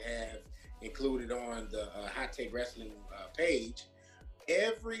want to have included on the Hot Take Wrestling page.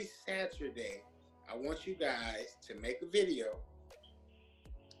 Every Saturday, I want you guys to make a video.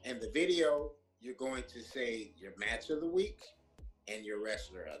 And the video, you're going to say your match of the week and your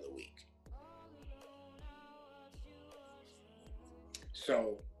wrestler of the week.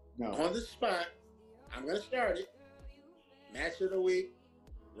 So, on the spot, I'm going to start it. Match of the week,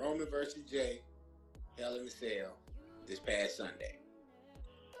 Roman versus Jay, Hell in a Cell, this past Sunday.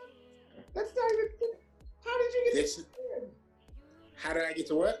 That's not even... How did you get this? How did I get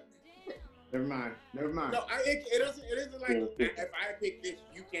to what? Never mind. No, it isn't like if I pick this,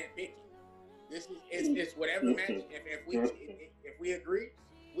 you can't pick it. It's whatever match. If we agree,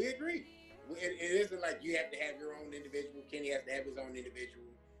 we agree. It isn't like you have to have your own individual. Kenny has to have his own individual.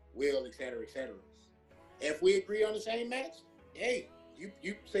 Will, etc., etc. If we agree on the same match, hey, you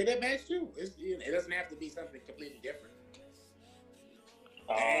say that match too. It doesn't have to be something completely different.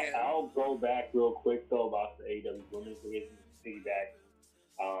 I'll go back real quick though about the AEW Women's Division to piggyback.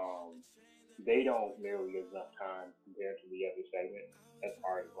 They don't nearly give enough time compared to the other segment. That's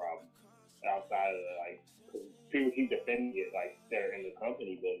part of the problem. Outside of cause people keep defending it like they're in the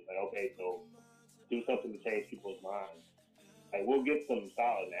company, but it's like, okay, so do something to change people's minds. Like we'll get some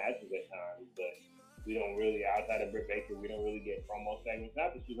solid matches at times, but we don't really, outside of Britt Baker, we don't really get promo segments.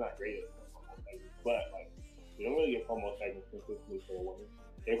 Not that she's not great at promo segments, but we don't really get promo segments consistently for a woman.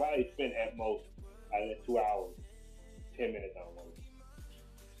 They probably spend at most 2 hours, 10 minutes on a woman.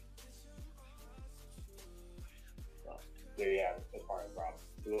 There you have it. That's part of the problem.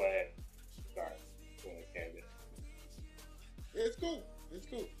 Go ahead. Sorry. It's cool.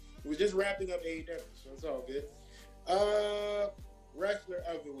 We're just wrapping up AEW, so it's all good. Wrestler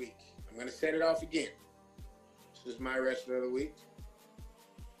of the week. I'm going to set it off again. This is my wrestler of the week.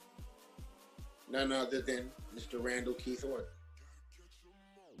 None other than Mr. Randall Keith Orton.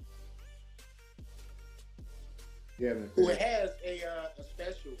 Yeah, man. Who has a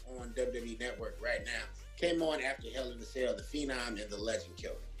special on WWE Network right now. Came on after Hell in a Cell, the Phenom and the Legend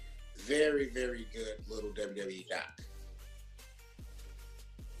Killer. Very, very good little WWE doc.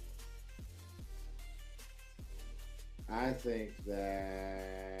 I think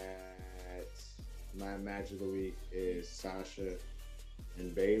that my match of the week is Sasha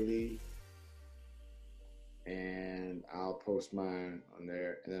and Bayley. And I'll post mine on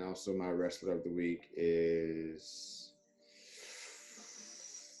there. And then also my wrestler of the week is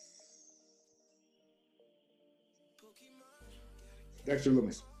Dexter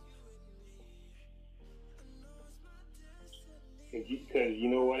Lumis. Because you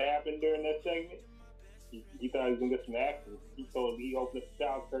know what happened during that segment? He thought he was going to get some action. He opened up the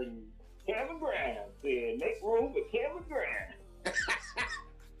shower curtain. Cameron Graham said, make room for Cameron Graham.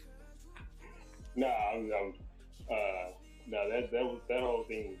 That whole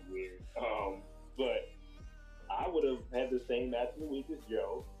thing was weird. But I would have had the same match of the week as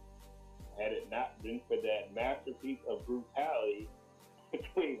Joe had it not been for that masterpiece of brutality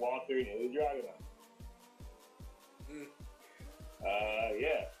between Walter and the Dragunov.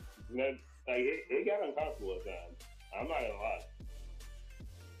 Yeah. It got uncomfortable at times. I'm not gonna lie.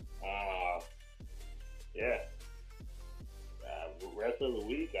 Yeah. Rest of the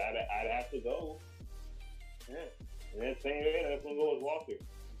week, I'd have to go. Yeah. And that same way, that's gonna go with Walter.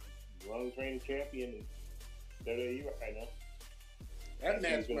 Long reigning champion in WWE right now. That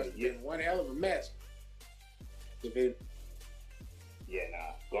match must have been one hell of a match.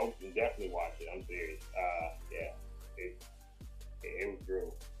 Yeah, go and definitely watch it. I'm serious. Yeah. It was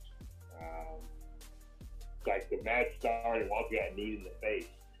brutal. Like the match started, Walter got kneed in the face,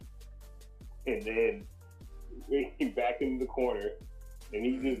 and then he back into the corner, and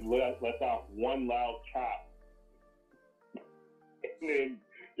he just let off one loud chop. then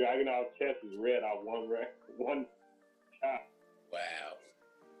Dragunov's chest is red off one shot. Wow.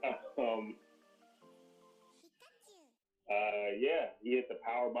 Yeah, he hit the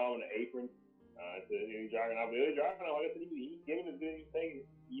power bomb in the apron. To Dragunov. Like I said, he gave him a good thing.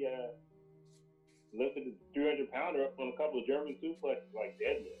 He lifted the 300-pounder up on a couple of German suplexes like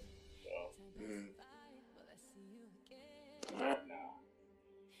deadlift. So.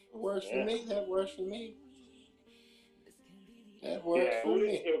 Works for me. That works for me. That works for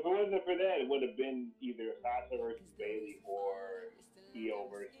me. If it wasn't for that, it would have been either Sasha versus Bayley or Io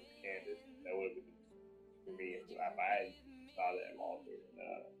versus Candice. That would have been for me if I hadn't saw that Walter.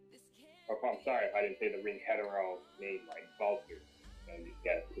 Or I'm sorry if I didn't say the ring hetero name like Walter. I just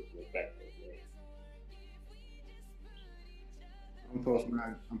got to put some respect on it. I'm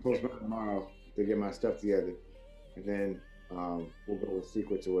post mine tomorrow to get my stuff together, and then we'll go with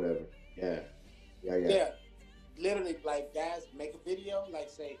secrets or whatever. Yeah. Literally, like, guys, make a video. Like,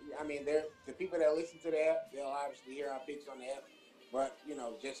 say, I mean, they're the people that listen to the app. They'll obviously hear our picks on the app, but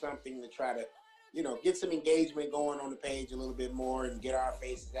just something to try to, get some engagement going on the page a little bit more and get our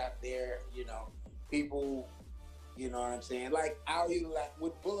faces out there. People, you know what I'm saying? Like,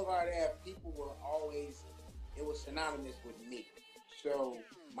 with Boulevard Ave, people were always, it was synonymous with me. So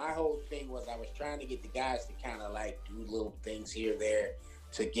my whole thing was I was trying to get the guys to kind of like do little things here, there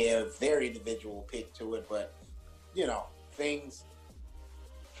to give their individual pick to it. But, things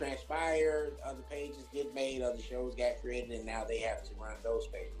transpired, other pages get made, other shows got created, and now they have to run those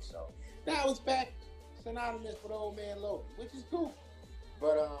pages. So now it's back synonymous with Old Man Logan, which is cool.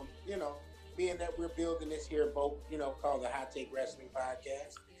 But, being that we're building this here boat, called the Hot Take Wrestling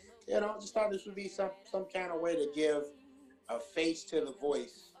Podcast, just thought this would be some kind of way to give a face to the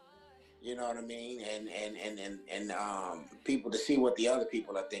voice, you know what I mean, and people to see what the other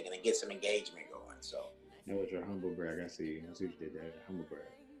people are thinking and get some engagement going. So that was your humble brag. I see you did that. Humble brag.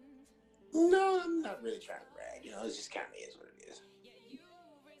 No, I'm not really trying to brag. It just kind of is what it is.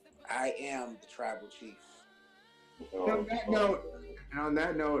 I am the tribal chief. On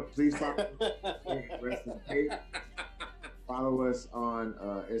that note, please follow follow us on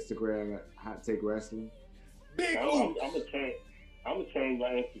Instagram at Hot Take Wrestling. Big I'm gonna change my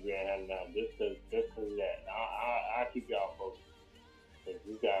Instagram handle now just cause of that. I'll keep y'all focused. Cause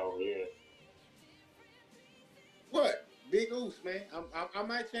this guy over here. What? Big Oos, man. I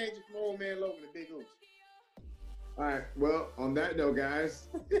might change it from Old Man Logan to Big Oos. All right. Well, on that note, guys,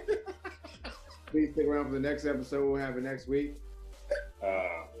 please stick around for the next episode. We'll have it next week.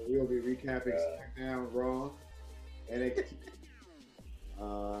 We'll be recapping SmackDown, Raw, NXT,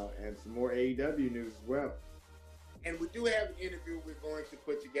 and some more AEW news as well. And we do have an interview we're going to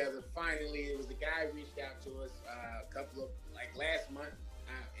put together. Finally, it was a guy who reached out to us a couple of, last month,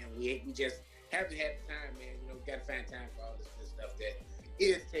 and we just haven't had the time, man. We got to find time for all this good stuff that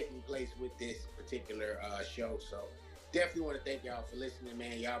is taking place with this particular show. So definitely want to thank y'all for listening,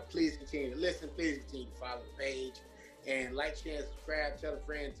 man. Y'all please continue to listen. Please continue to follow the page. And like, share, and subscribe. Tell a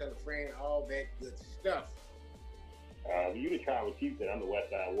friend, all that good stuff. You the tribal chief, and I'm the West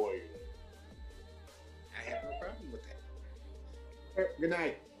Side Warrior. I have no problem with that. Good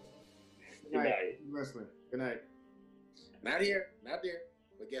night. Good night. Wrestling. Good night. Not here. Not there.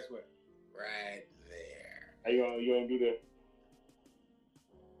 But guess what? Right there. Are you gonna do the?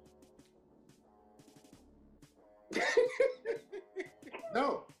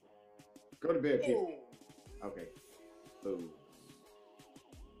 No. Go to bed, people. Okay. Boom.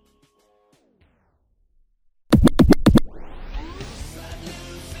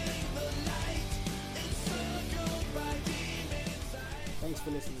 Thanks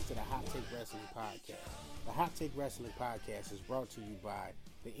for listening to the Hot Take Wrestling Podcast. The Hot Take Wrestling Podcast is brought to you by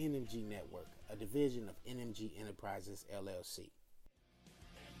the NMG Network, a division of NMG Enterprises, LLC.